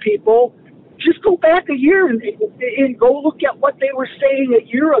look at people. Just go back a year and go look at what they were saying a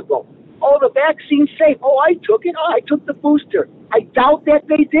year ago. Oh, the vaccine's safe. Oh, I took it. Oh, I took the booster. I doubt that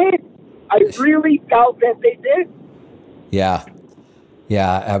they did. I really doubt that they did. Yeah.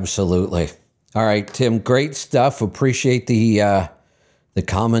 Yeah, absolutely. All right, Tim, great stuff. Appreciate the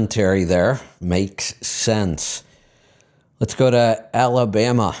commentary there. Makes sense. Let's go to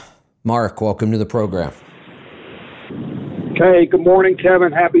Alabama. Mark, welcome to the program. Okay, good morning,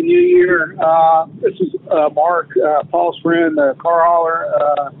 Kevin. Happy New Year. This is Mark, Paul's friend, car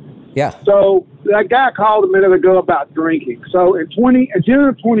hauler. Yeah. So that guy called a minute ago about drinking. So in June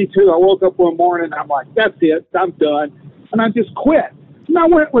of 22, I woke up one morning and I'm like, that's it, I'm done. And I just quit. And I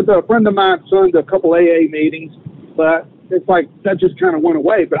went with a friend of mine's son to a couple AA meetings, but it's like that just kind of went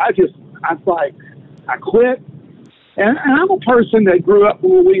away. But I quit. And I'm a person that grew up in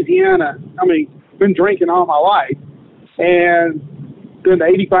Louisiana. I mean, been drinking all my life. And been to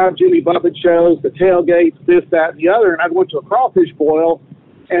 85 Jimmy Buffett shows, the tailgates, this, that, and the other. And I went to a crawfish boil.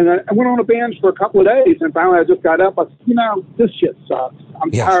 And I went on a binge for a couple of days, and finally I just got up. I said, this shit sucks.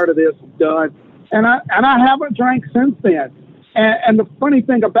 I'm tired of this. I'm done. And I haven't drank since then. And the funny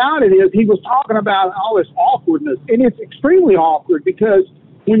thing about it is he was talking about all this awkwardness, and it's extremely awkward because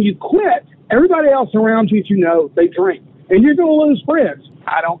when you quit, everybody else around you, they drink, and you're going to lose friends.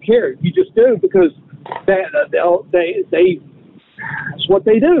 I don't care. You just do because they that's what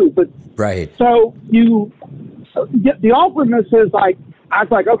they do. But right. So the awkwardness is like. I was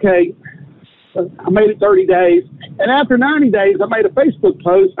like, okay, I made it 30 days. And after 90 days, I made a Facebook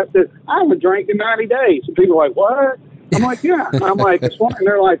post. I said, I haven't drank in 90 days. And people are like, what? I'm like, yeah. And I'm like, and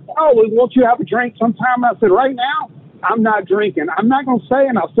they're like, oh, well, won't you have a drink sometime? I said, right now, I'm not drinking. I'm not going to say,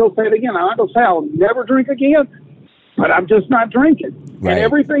 and I'll still say it again, I'm not going to say I'll never drink again, but I'm just not drinking. Right. And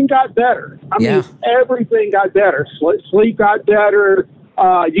everything got better. I mean, everything got better. Sleep got better.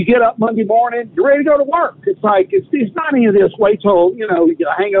 You get up Monday morning, you're ready to go to work. It's like, it's not any of this, wait till,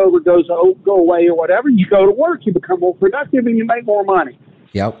 a hangover go away or whatever. You go to work, you become more productive, and you make more money.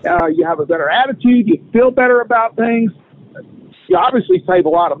 Yep. You have a better attitude, you feel better about things. You obviously save a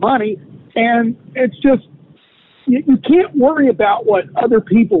lot of money, and it's just, you can't worry about what other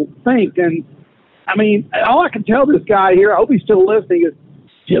people think. And, I mean, all I can tell this guy here, I hope he's still listening, is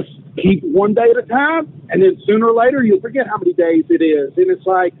just keep one day at a time, and then sooner or later you'll forget how many days it is. And it's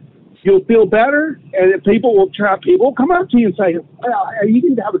like you'll feel better, and then people will come up to you and say, well, you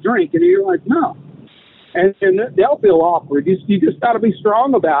need to have a drink. And you're like, no. And they'll feel awkward. You just got to be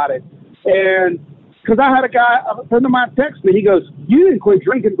strong about it. And because I had a friend of mine text me, he goes, you didn't quit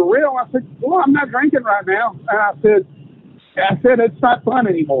drinking for real? I said, well, I'm not drinking right now. And I said, it's not fun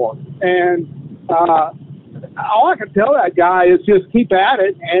anymore. And all I can tell that guy is just keep at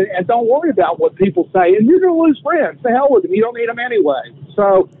it and don't worry about what people say. And you're going to lose friends. The hell with them. You don't need them anyway.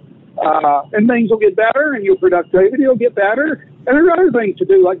 So, and things will get better, and your productivity will get better. And there are other things to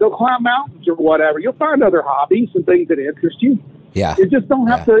do, like go climb mountains or whatever. You'll find other hobbies and things that interest you. Yeah. You just don't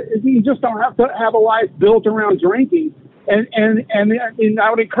have to. You just don't have to have a life built around drinking. And I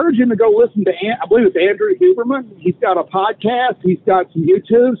would encourage him to go listen to. I believe it's Andrew Huberman. He's got a podcast. He's got some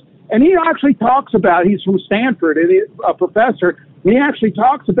YouTubes. And he actually talks about, he's from Stanford, and he's a professor. He actually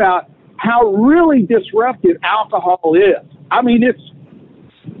talks about how really disruptive alcohol is. I mean, it's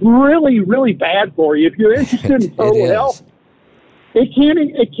really, really bad for you. If you're interested in total health, it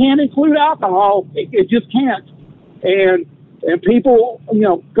can't include alcohol. It just can't. And people,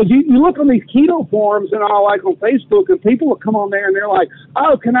 because you look on these keto forums and all, like on Facebook, and people will come on there and they're like,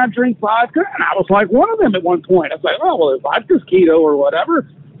 oh, can I drink vodka? And I was like one of them at one point. I was like, oh, well, if vodka's keto or whatever.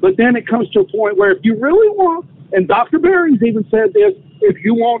 But then it comes to a point where if you really want, and Dr. Berry's even said this, if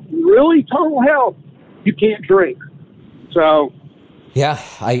you want really total health, you can't drink. So, yeah,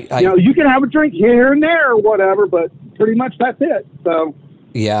 you can have a drink here and there or whatever, but pretty much that's it. So,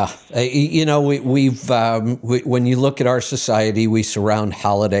 yeah, we've when you look at our society, we surround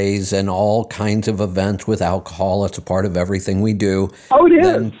holidays and all kinds of events with alcohol. It's a part of everything we do. Oh, it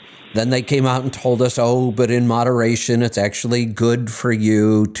is. Then they came out and told us, but in moderation, it's actually good for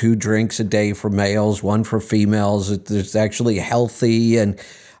you. 2 drinks a day for males, 1 for females. It's actually healthy, and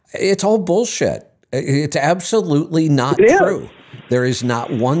it's all bullshit. It's absolutely not true. There is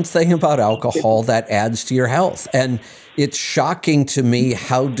not one thing about alcohol that adds to your health. And it's shocking to me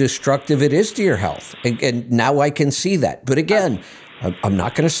how destructive it is to your health. And now I can see that. But again, I'm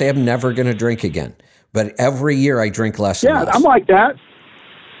not going to say I'm never going to drink again. But every year I drink less and less. Yeah, I'm like that.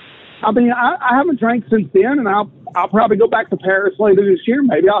 I mean, I haven't drank since then, and I'll probably go back to Paris later this year.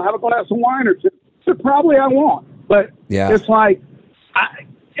 Maybe I'll have a glass of wine or two. But probably I won't. But it's like,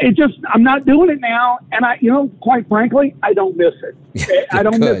 I'm not doing it now. And quite frankly, I don't miss it. I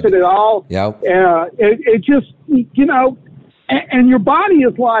don't miss it at all. Yep. It just, and your body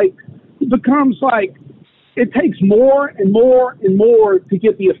is like, becomes like, it takes more and more and more to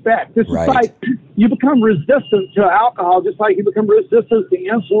get the effect. It's right. like you become resistant to alcohol, just like you become resistant to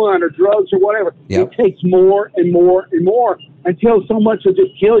insulin or drugs or whatever. Yep. It takes more and more and more until so much will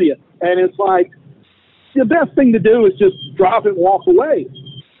just kill you. And it's like, the best thing to do is just drop it and walk away.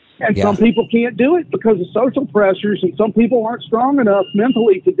 And some people can't do it because of social pressures, and some people aren't strong enough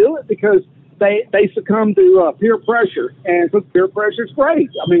mentally to do it because they succumb to peer pressure. And so peer pressure is great.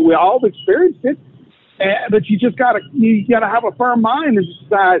 I mean, we all experienced it. But you just gotta have a firm mind and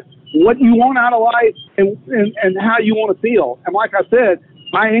decide what you want out of life and how you want to feel. And like I said,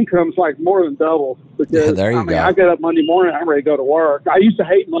 my income's like more than double because there you go. I get up Monday morning, I'm ready to go to work. I used to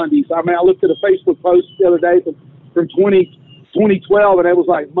hate Mondays. I mean, I looked at a Facebook post the other day from 2012, and it was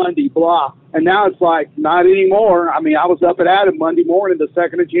like Monday, blah. And now it's like not anymore. I mean, I was up at Adam Monday morning, the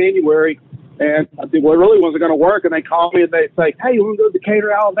 2nd of January, and I really wasn't going to work. And they called me and they say, "Hey, you want to go to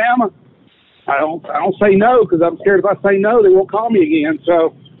Decatur, Alabama?" I don't say no because I'm scared if I say no, they won't call me again.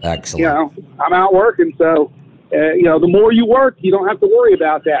 So, excellent. I'm out working. So, the more you work, you don't have to worry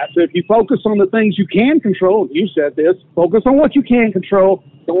about that. So if you focus on the things you can control, you said this, focus on what you can control.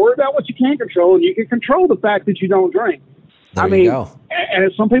 Don't worry about what you can't control, and you can control the fact that you don't drink. There you go. And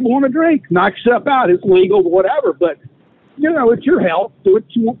if some people want to drink, knock yourself out. It's legal, whatever. But, it's your health. Do what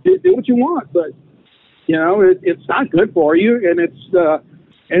you want. Do what you want. But, it's not good for you, and it's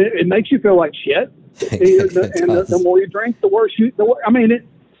and it makes you feel like shit. The more you drink, the worse you.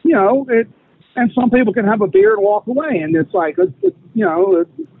 And some people can have a beer and walk away, and it's like,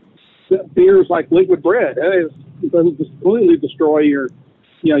 beer is like liquid bread. It doesn't completely destroy your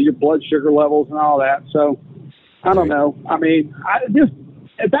blood sugar levels and all that. So, I don't know. I mean,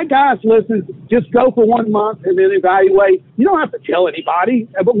 if that guy's listening, just go for 1 month and then evaluate. You don't have to tell anybody,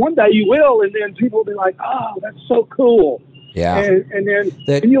 but one day you will, and then people will be like, "Oh, that's so cool." Yeah. And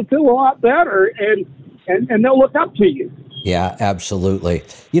then you'll feel a lot better, and they'll look up to you. Yeah, absolutely.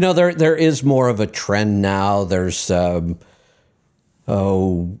 There is more of a trend now. There's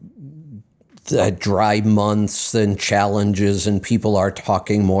dry months and challenges, and people are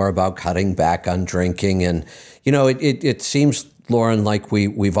talking more about cutting back on drinking. And it seems, Lauren, like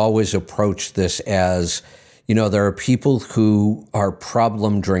we've always approached this as, there are people who are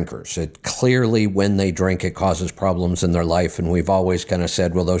problem drinkers. It clearly, when they drink, it causes problems in their life. And we've always kind of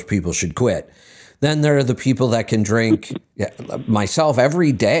said, well, those people should quit. Then there are the people that can drink, myself,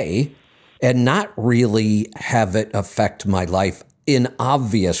 every day and not really have it affect my life in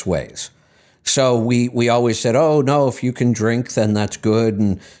obvious ways. So we always said, oh, no, if you can drink, then that's good.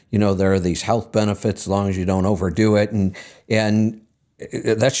 And, there are these health benefits as long as you don't overdo it. And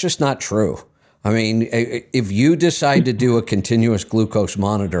that's just not true. I mean, if you decide to do a continuous glucose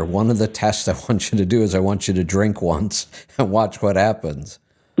monitor, one of the tests I want you to do is I want you to drink once and watch what happens.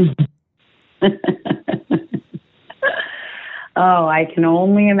 Oh, I can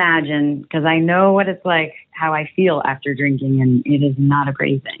only imagine, because I know what it's like, how I feel after drinking, and it is not a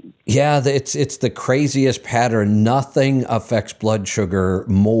great thing. Yeah, it's the craziest pattern. Nothing affects blood sugar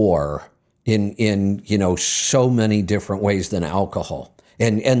more in so many different ways than alcohol.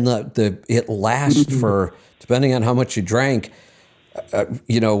 And it lasts for, depending on how much you drank,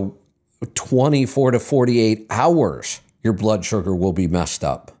 24 to 48 hours, your blood sugar will be messed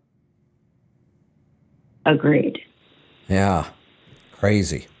up. Agreed. Yeah,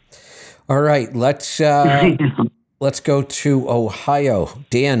 crazy. All right, let's go to Ohio.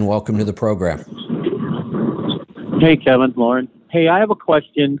 Dan, welcome to the program. Hey, Kevin, Lauren. Hey, I have a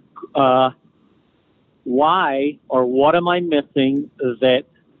question. Why or what am I missing that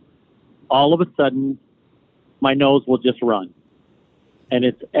all of a sudden my nose will just run? And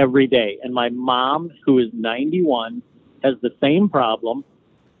it's every day. And my mom, who is 91, has the same problem.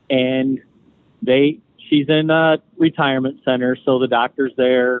 And she's in a retirement center, so the doctor's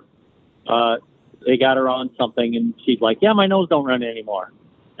there. They got her on something, and she's like, yeah, my nose don't run anymore.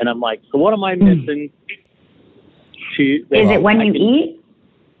 And I'm like, so what am I missing? Is it when you eat?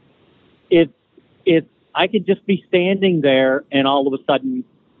 I could just be standing there, and all of a sudden,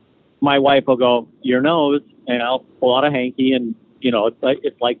 my wife will go, your nose, and I'll pull out a hanky, and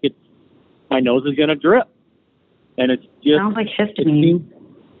it's like my nose is going to drip. and it's just Sounds like histamine.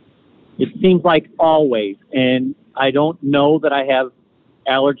 It seems like always, and I don't know that I have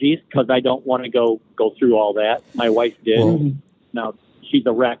allergies because I don't want to go through all that. My wife did. Well, Now she's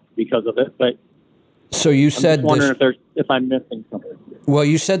a wreck because of it, but so you I'm said just wondering this, if I'm missing something. well,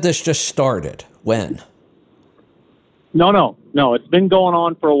 you said this just started. When? No. It's been going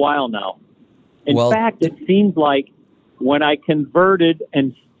on for a while now. In Well, fact, it seems like when I converted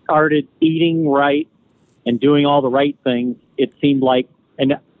and started eating right and doing all the right things, it seemed like,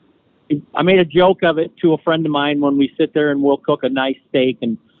 and I made a joke of it to a friend of mine when we sit there and we'll cook a nice steak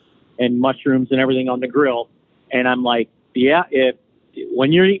and mushrooms and everything on the grill. And I'm like, yeah,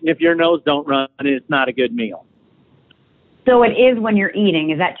 when you're eating, if your nose don't run, it's not a good meal. So it is when you're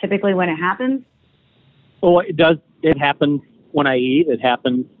eating. Is that typically when it happens? Well, it does. It happens when I eat. It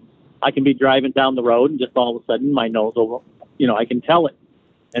happens. I can be driving down the road and just all of a sudden my nose will, I can tell it,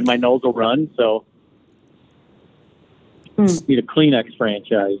 and my nose will run. So need a Kleenex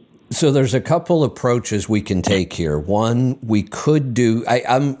franchise. so there's a couple approaches we can take here. One, we could do.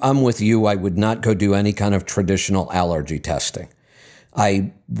 I'm with you. I would not go do any kind of traditional allergy testing.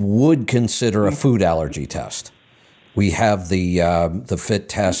 I would consider a food allergy test. We have the fit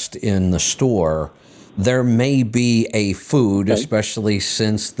test in the store. There may be a food, especially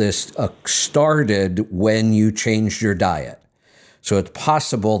since this started when you changed your diet. So it's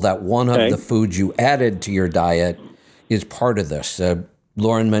possible that one of the foods you added to your diet is part of this.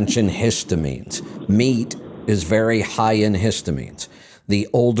 Lauren mentioned histamines. Meat is very high in histamines. The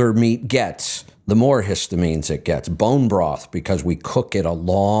older meat gets, the more histamines it gets. Bone broth, because we cook it a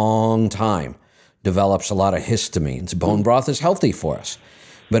long time, develops a lot of histamines. Bone broth is healthy for us.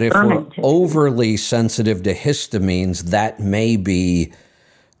 But if we're overly sensitive to histamines, that may be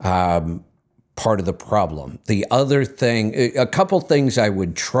part of the problem. The other thing, a couple things I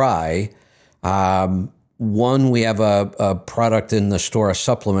would try. One, we have a product in the store, a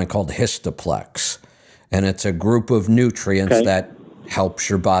supplement called Histoplex, and it's a group of nutrients that helps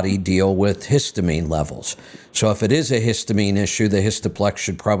your body deal with histamine levels. So if it is a histamine issue, the Histoplex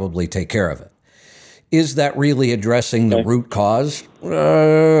should probably take care of it. Is that really addressing the root cause?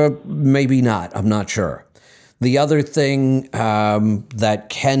 Maybe not. I'm not sure. The other thing that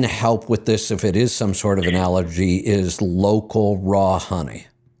can help with this, if it is some sort of an allergy, is local raw honey.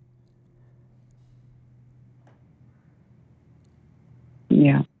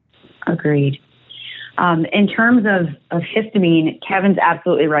 Yeah, agreed. In terms of histamine, Kevin's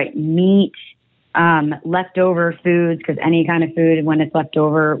absolutely right. Meat, leftover foods, because any kind of food, when it's left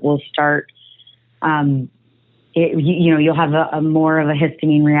over, will start. You'll have a more of a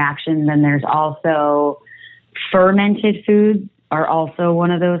histamine reaction. Then there's also fermented foods are also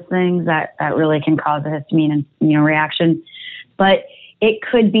one of those things that really can cause a histamine reaction. But it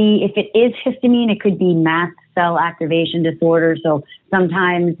could be, if it is histamine, it could be mast cell activation disorder. So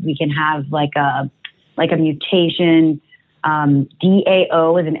sometimes we can have like a mutation.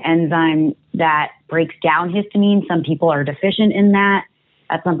 DAO is an enzyme that breaks down histamine. Some people are deficient in that.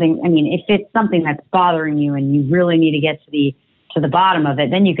 That's something, if it's something that's bothering you and you really need to get to the bottom of it,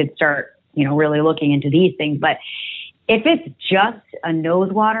 then you could start, really looking into these things. But if it's just a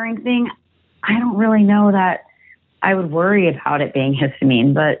nose watering thing, I don't really know that I would worry about it being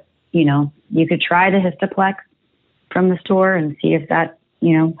histamine, but, you could try the Histoplex from the store and see if that,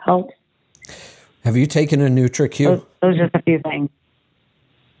 helps. Have you taken a NutriQ? Those are just a few things.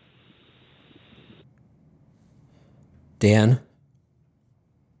 Dan?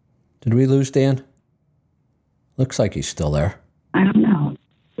 Did we lose Dan? Looks like he's still there. I don't know.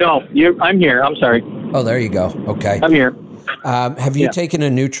 No, I'm here. I'm sorry. Oh, there you go. Okay. I'm here. Have you taken a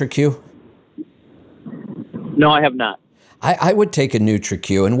NutriQ? No, I have not. I would take a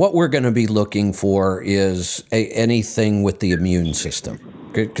NutriQ, and what we're going to be looking for is anything with the immune system,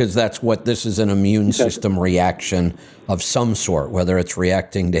 because that's what this is, an immune system reaction of some sort, whether it's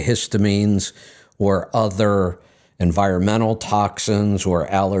reacting to histamines or other environmental toxins or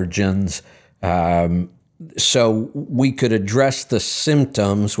allergens. So we could address the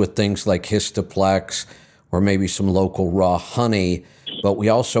symptoms with things like Histoplex or maybe some local raw honey, but we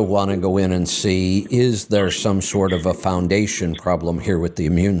also want to go in and see, is there some sort of a foundation problem here with the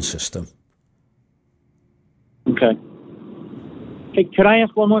immune system? Okay. Hey, could I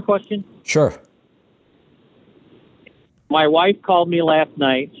ask one more question? Sure. My wife called me last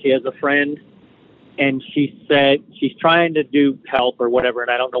night. She has a friend, and she said she's trying to do health or whatever, and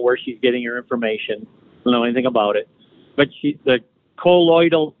I don't know where she's getting her information. I don't know anything about it. But the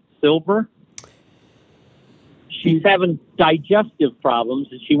colloidal silver, she's having digestive problems,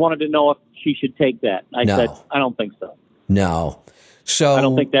 and she wanted to know if she should take that. I said, I don't think so. No. So I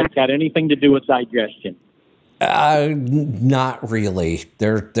don't think that's got anything to do with digestion. Not really.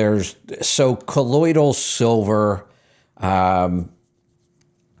 There's so colloidal silver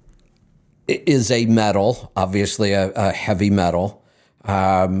is a metal, obviously a heavy metal.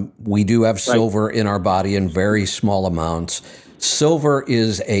 We do have silver in our body in very small amounts. Silver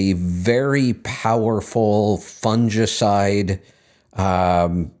is a very powerful fungicide.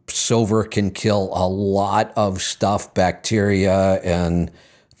 Silver can kill a lot of stuff, bacteria and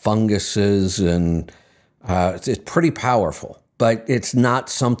funguses, and it's pretty powerful. But it's not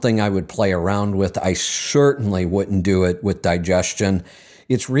something I would play around with. I certainly wouldn't do it with digestion.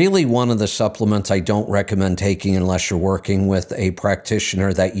 It's really one of the supplements I don't recommend taking unless you're working with a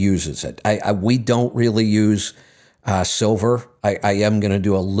practitioner that uses it. We don't really use silver. I am going to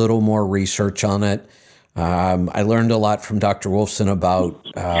do a little more research on it. I learned a lot from Dr. Wolfson about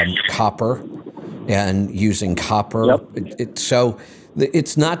copper and using copper. Yep. So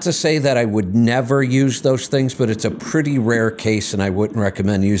it's not to say that I would never use those things, but it's a pretty rare case, and I wouldn't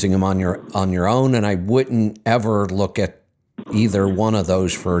recommend using them on your own, and I wouldn't ever look at either one of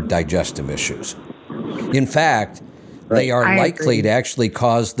those for digestive issues. In fact, they are likely to actually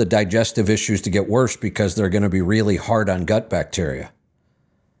cause the digestive issues to get worse because they're going to be really hard on gut bacteria.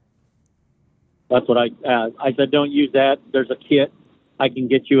 That's what I said. Don't use that. There's a kit. I can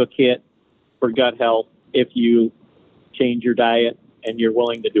get you a kit for gut health if you change your diet and you're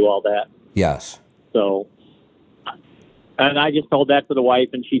willing to do all that. Yes. So, and I just told that to the wife,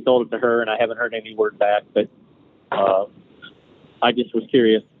 and she told it to her, and I haven't heard any word back. But I just was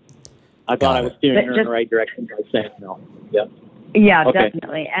curious. I thought I was steering her in the right direction by saying no. Yeah. Yeah, Okay.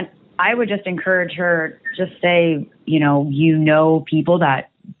 definitely. And I would just encourage her, just say, you know people that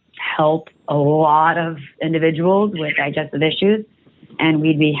help a lot of individuals with digestive issues, and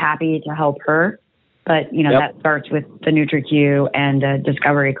we'd be happy to help her. But, that starts with the NutriQ and a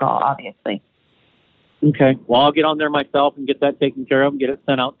discovery call, obviously. Okay. Well, I'll get on there myself and get that taken care of and get it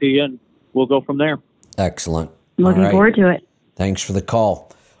sent out to you, and we'll go from there. Excellent. Looking forward to it. Thanks for the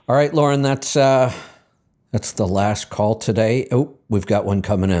call. All right, Lauren, that's the last call today. Oh, we've got one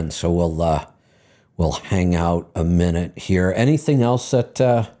coming in, so we'll hang out a minute here. Anything else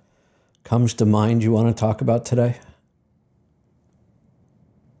that comes to mind you want to talk about today?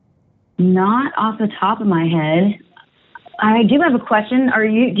 Not off the top of my head. I do have a question.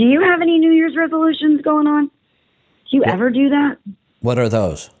 Do you have any New Year's resolutions going on? Do you ever do that? What are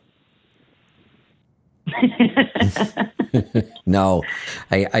those? No,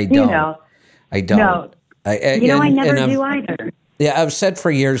 I don't. I don't. No. I never do either. Yeah, I've said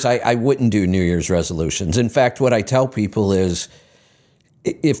for years I wouldn't do New Year's resolutions. In fact, what I tell people is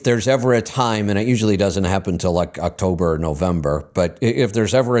if there's ever a time, and it usually doesn't happen till like October or November, but if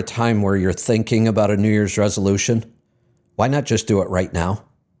there's ever a time where you're thinking about a New Year's resolution, why not just do it right now?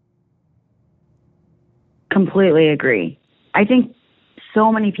 Completely agree. I think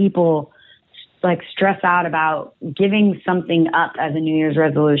so many people stress out about giving something up as a New Year's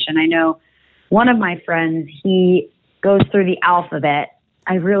resolution. I know one of my friends, he goes through the alphabet.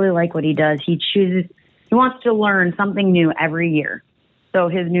 I really like what he does. He wants to learn something new every year. So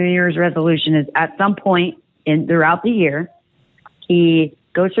his New Year's resolution is at some point throughout the year, he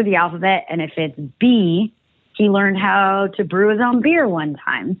goes through the alphabet, and if it's B, he learned how to brew his own beer one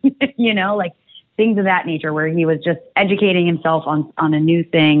time, things of that nature, where he was just educating himself on a new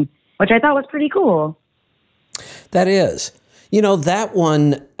thing, which I thought was pretty cool. That is. That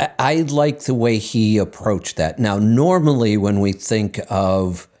one, I like the way he approached that. Now, normally when we think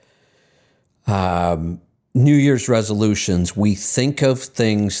of New Year's resolutions, we think of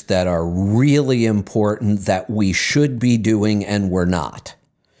things that are really important that we should be doing and we're not.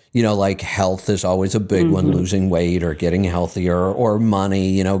 Like health is always a big one, losing weight or getting healthier, or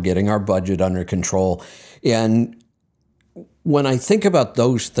money, getting our budget under control. And when I think about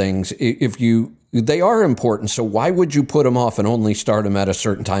those things, they are important. So why would you put them off and only start them at a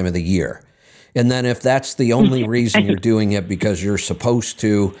certain time of the year? And then if that's the only reason you're doing it because you're supposed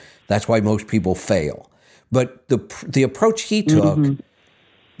to, that's why most people fail. But the approach he took,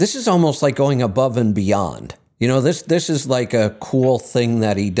 this is almost like going above and beyond. This is like a cool thing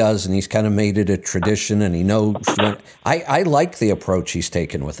that he does, and he's kind of made it a tradition, and he knows I like the approach he's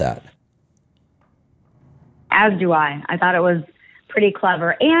taken with that. As do I. I thought it was pretty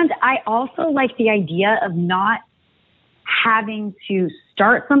clever. And I also like the idea of not having to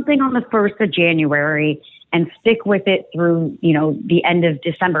start something on the 1st of January and stick with it through, the end of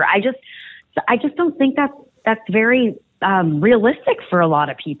December. I just don't think that's very realistic for a lot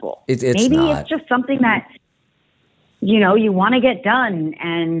of people. Maybe it's just something that, you want to get done,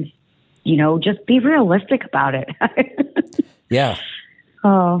 and, just be realistic about it. Yeah.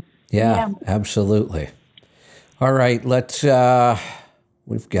 Oh. Yeah, absolutely. All right,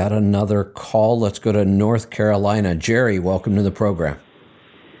 we've got another call. Let's go to North Carolina. Jerry, welcome to the program.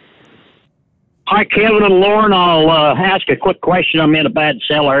 Hi, Kevin and Lauren. I'll ask a quick question. I'm in a bad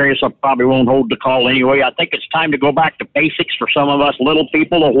cell area, so I probably won't hold the call anyway. I think it's time to go back to basics for some of us little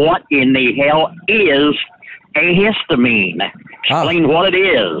people. What in the hell is a histamine? Explain what it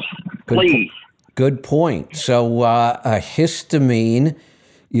is, please. Good point. So a histamine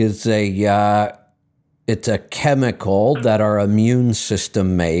is it's a chemical that our immune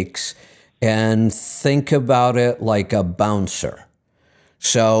system makes, and think about it like a bouncer.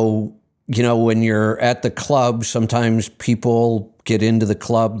 So, when you're at the club, sometimes people get into the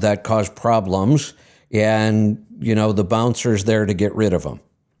club that cause problems, and, the bouncer's there to get rid of them.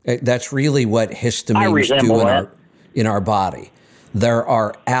 That's really what histamines do in our body. There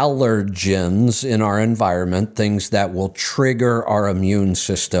are allergens in our environment, things that will trigger our immune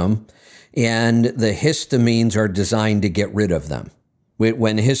system, and the histamines are designed to get rid of them.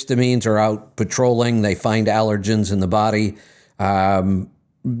 When histamines are out patrolling, they find allergens in the body,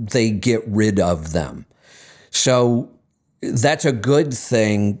 they get rid of them. So that's a good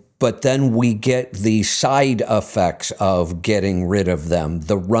thing, but then we get the side effects of getting rid of them.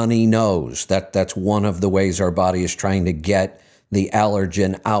 The runny nose, that's one of the ways our body is trying to get the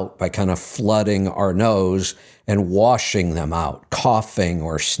allergen out, by kind of flooding our nose and washing them out, coughing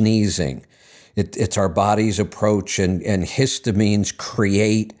or sneezing. It's our body's approach, and histamines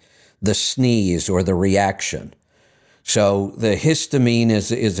create the sneeze or the reaction. So the histamine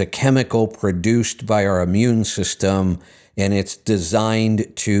is a chemical produced by our immune system, and it's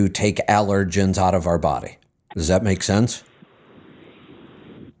designed to take allergens out of our body. Does that make sense?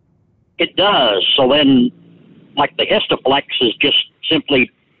 It does. So then, like the Histoplex is just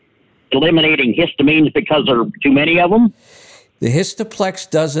simply eliminating histamines because there are too many of them? The Histoplex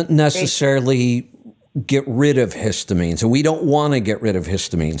doesn't necessarily get rid of histamines, and we don't want to get rid of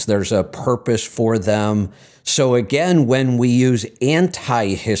histamines. There's a purpose for them. So again, when we use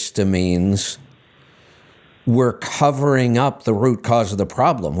antihistamines, we're covering up the root cause of the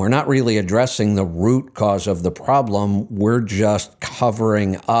problem. We're not really addressing the root cause of the problem. We're just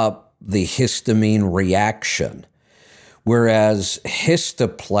covering up the histamine reaction. Whereas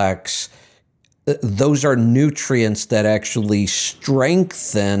Histoplex, those are nutrients that actually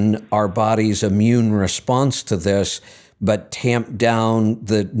strengthen our body's immune response to this, but tamp down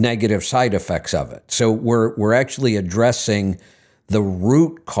the negative side effects of it. So we're actually addressing the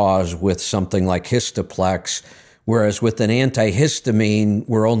root cause with something like Histoplex, whereas with an antihistamine,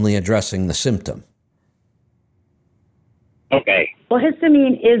 we're only addressing the symptom. Okay. Well,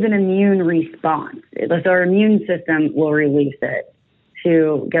 histamine is an immune response. Our immune system will release it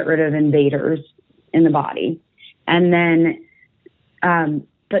to get rid of invaders in the body. And then,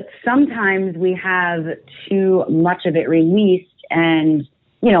 but sometimes we have too much of it released. And,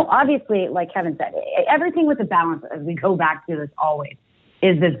 obviously, like Kevin said, everything with a balance, as we go back to this always,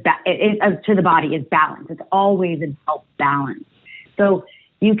 is this, to the body is balance. It's always a health balance. So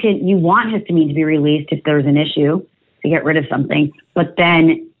you want histamine to be released if there's an issue, to get rid of something. But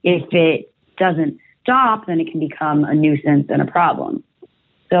then if it doesn't stop, then it can become a nuisance and a problem.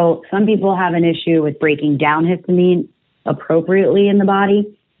 So some people have an issue with breaking down histamine appropriately in the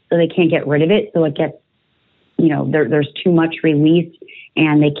body, so they can't get rid of it. So it gets, there's too much released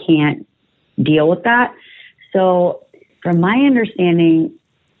and they can't deal with that. So from my understanding,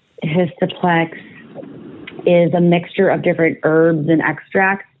 Histoplex is a mixture of different herbs and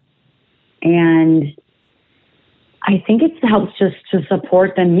extracts. And I think it helps just to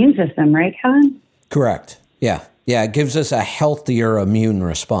support the immune system, right, Kevin? Correct. Yeah. Yeah, it gives us a healthier immune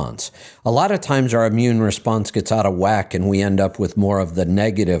response. A lot of times our immune response gets out of whack and we end up with more of the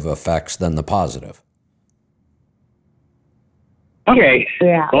negative effects than the positive. Okay.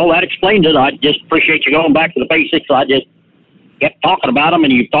 Yeah. Well, that explains it. I just appreciate you going back to the basics. I just kept talking about them,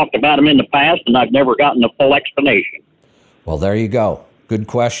 and you've talked about them in the past, and I've never gotten a full explanation. Well, there you go. Good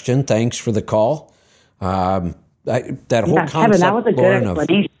question. Thanks for the call. That whole concept, Kevin, that was a good Lauren,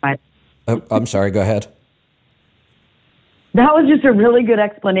 explanation. I'm sorry, go ahead. That was just a really good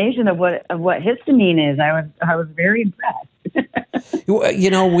explanation of what histamine is. I was very impressed.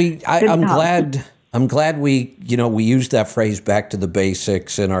 I'm glad we used that phrase, back to the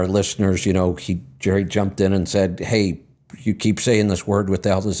basics, and our listeners, Jerry jumped in and said, "Hey, you keep saying this word. What the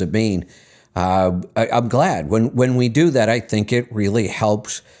hell does it mean?" I'm glad when we do that. I think it really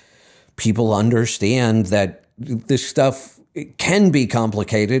helps people understand that this stuff, it can be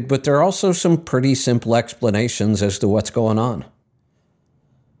complicated, but there are also some pretty simple explanations as to what's going on.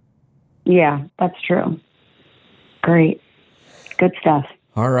 Yeah, that's true. Great. Good stuff.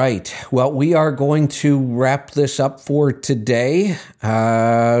 All right. Well, we are going to wrap this up for today.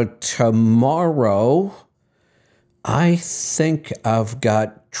 Tomorrow, I think I've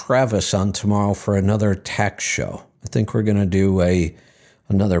got Travis on tomorrow for another tax show. I think we're going to do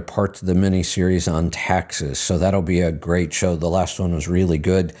another part to the mini-series on taxes. So that'll be a great show. The last one was really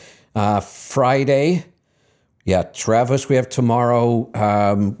good. Friday, yeah, Travis, we have tomorrow.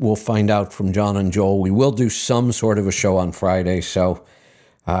 We'll find out from John and Joel. We will do some sort of a show on Friday. So,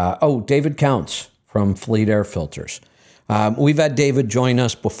 David Counts from Fleet Air Filters. We've had David join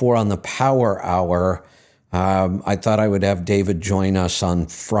us before on the Power Hour. I thought I would have David join us on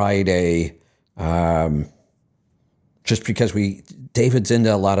Friday, just because David's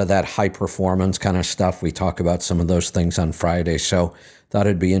into a lot of that high performance kind of stuff. We talk about some of those things on Friday, so thought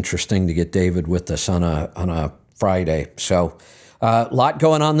it'd be interesting to get David with us on a Friday. So a lot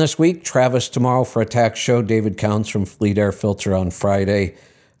going on this week. Travis tomorrow for a tax show. David Counts from Fleet Air Filter on Friday.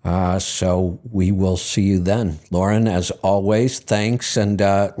 So we will see you then. Lauren, as always, thanks, and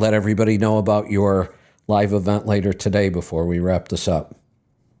let everybody know about your live event later today before we wrap this up.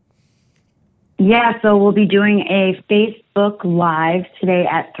 Yeah, so we'll be doing a Facebook Live today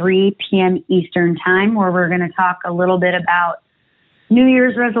at 3 p.m. Eastern Time, where we're going to talk a little bit about New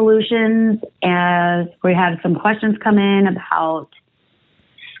Year's resolutions, as we had some questions come in about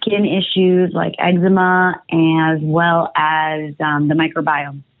skin issues like eczema, as well as the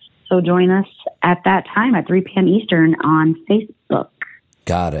microbiome. So join us at that time at 3 p.m. Eastern on Facebook.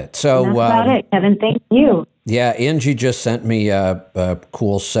 Got it. So that's about it, Kevin. Thank you. Yeah, Angie just sent me a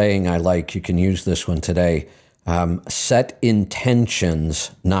cool saying I like. You can use this one today. Set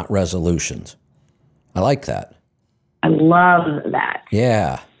intentions, not resolutions. I like that. I love that.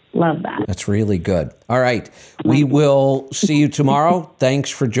 Yeah. Love that. That's really good. All right. We will see you tomorrow.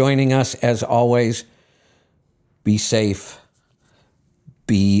 Thanks for joining us. As always, be safe,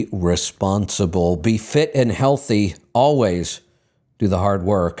 be responsible, be fit and healthy. Always do the hard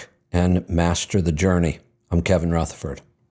work and master the journey. I'm Kevin Rutherford.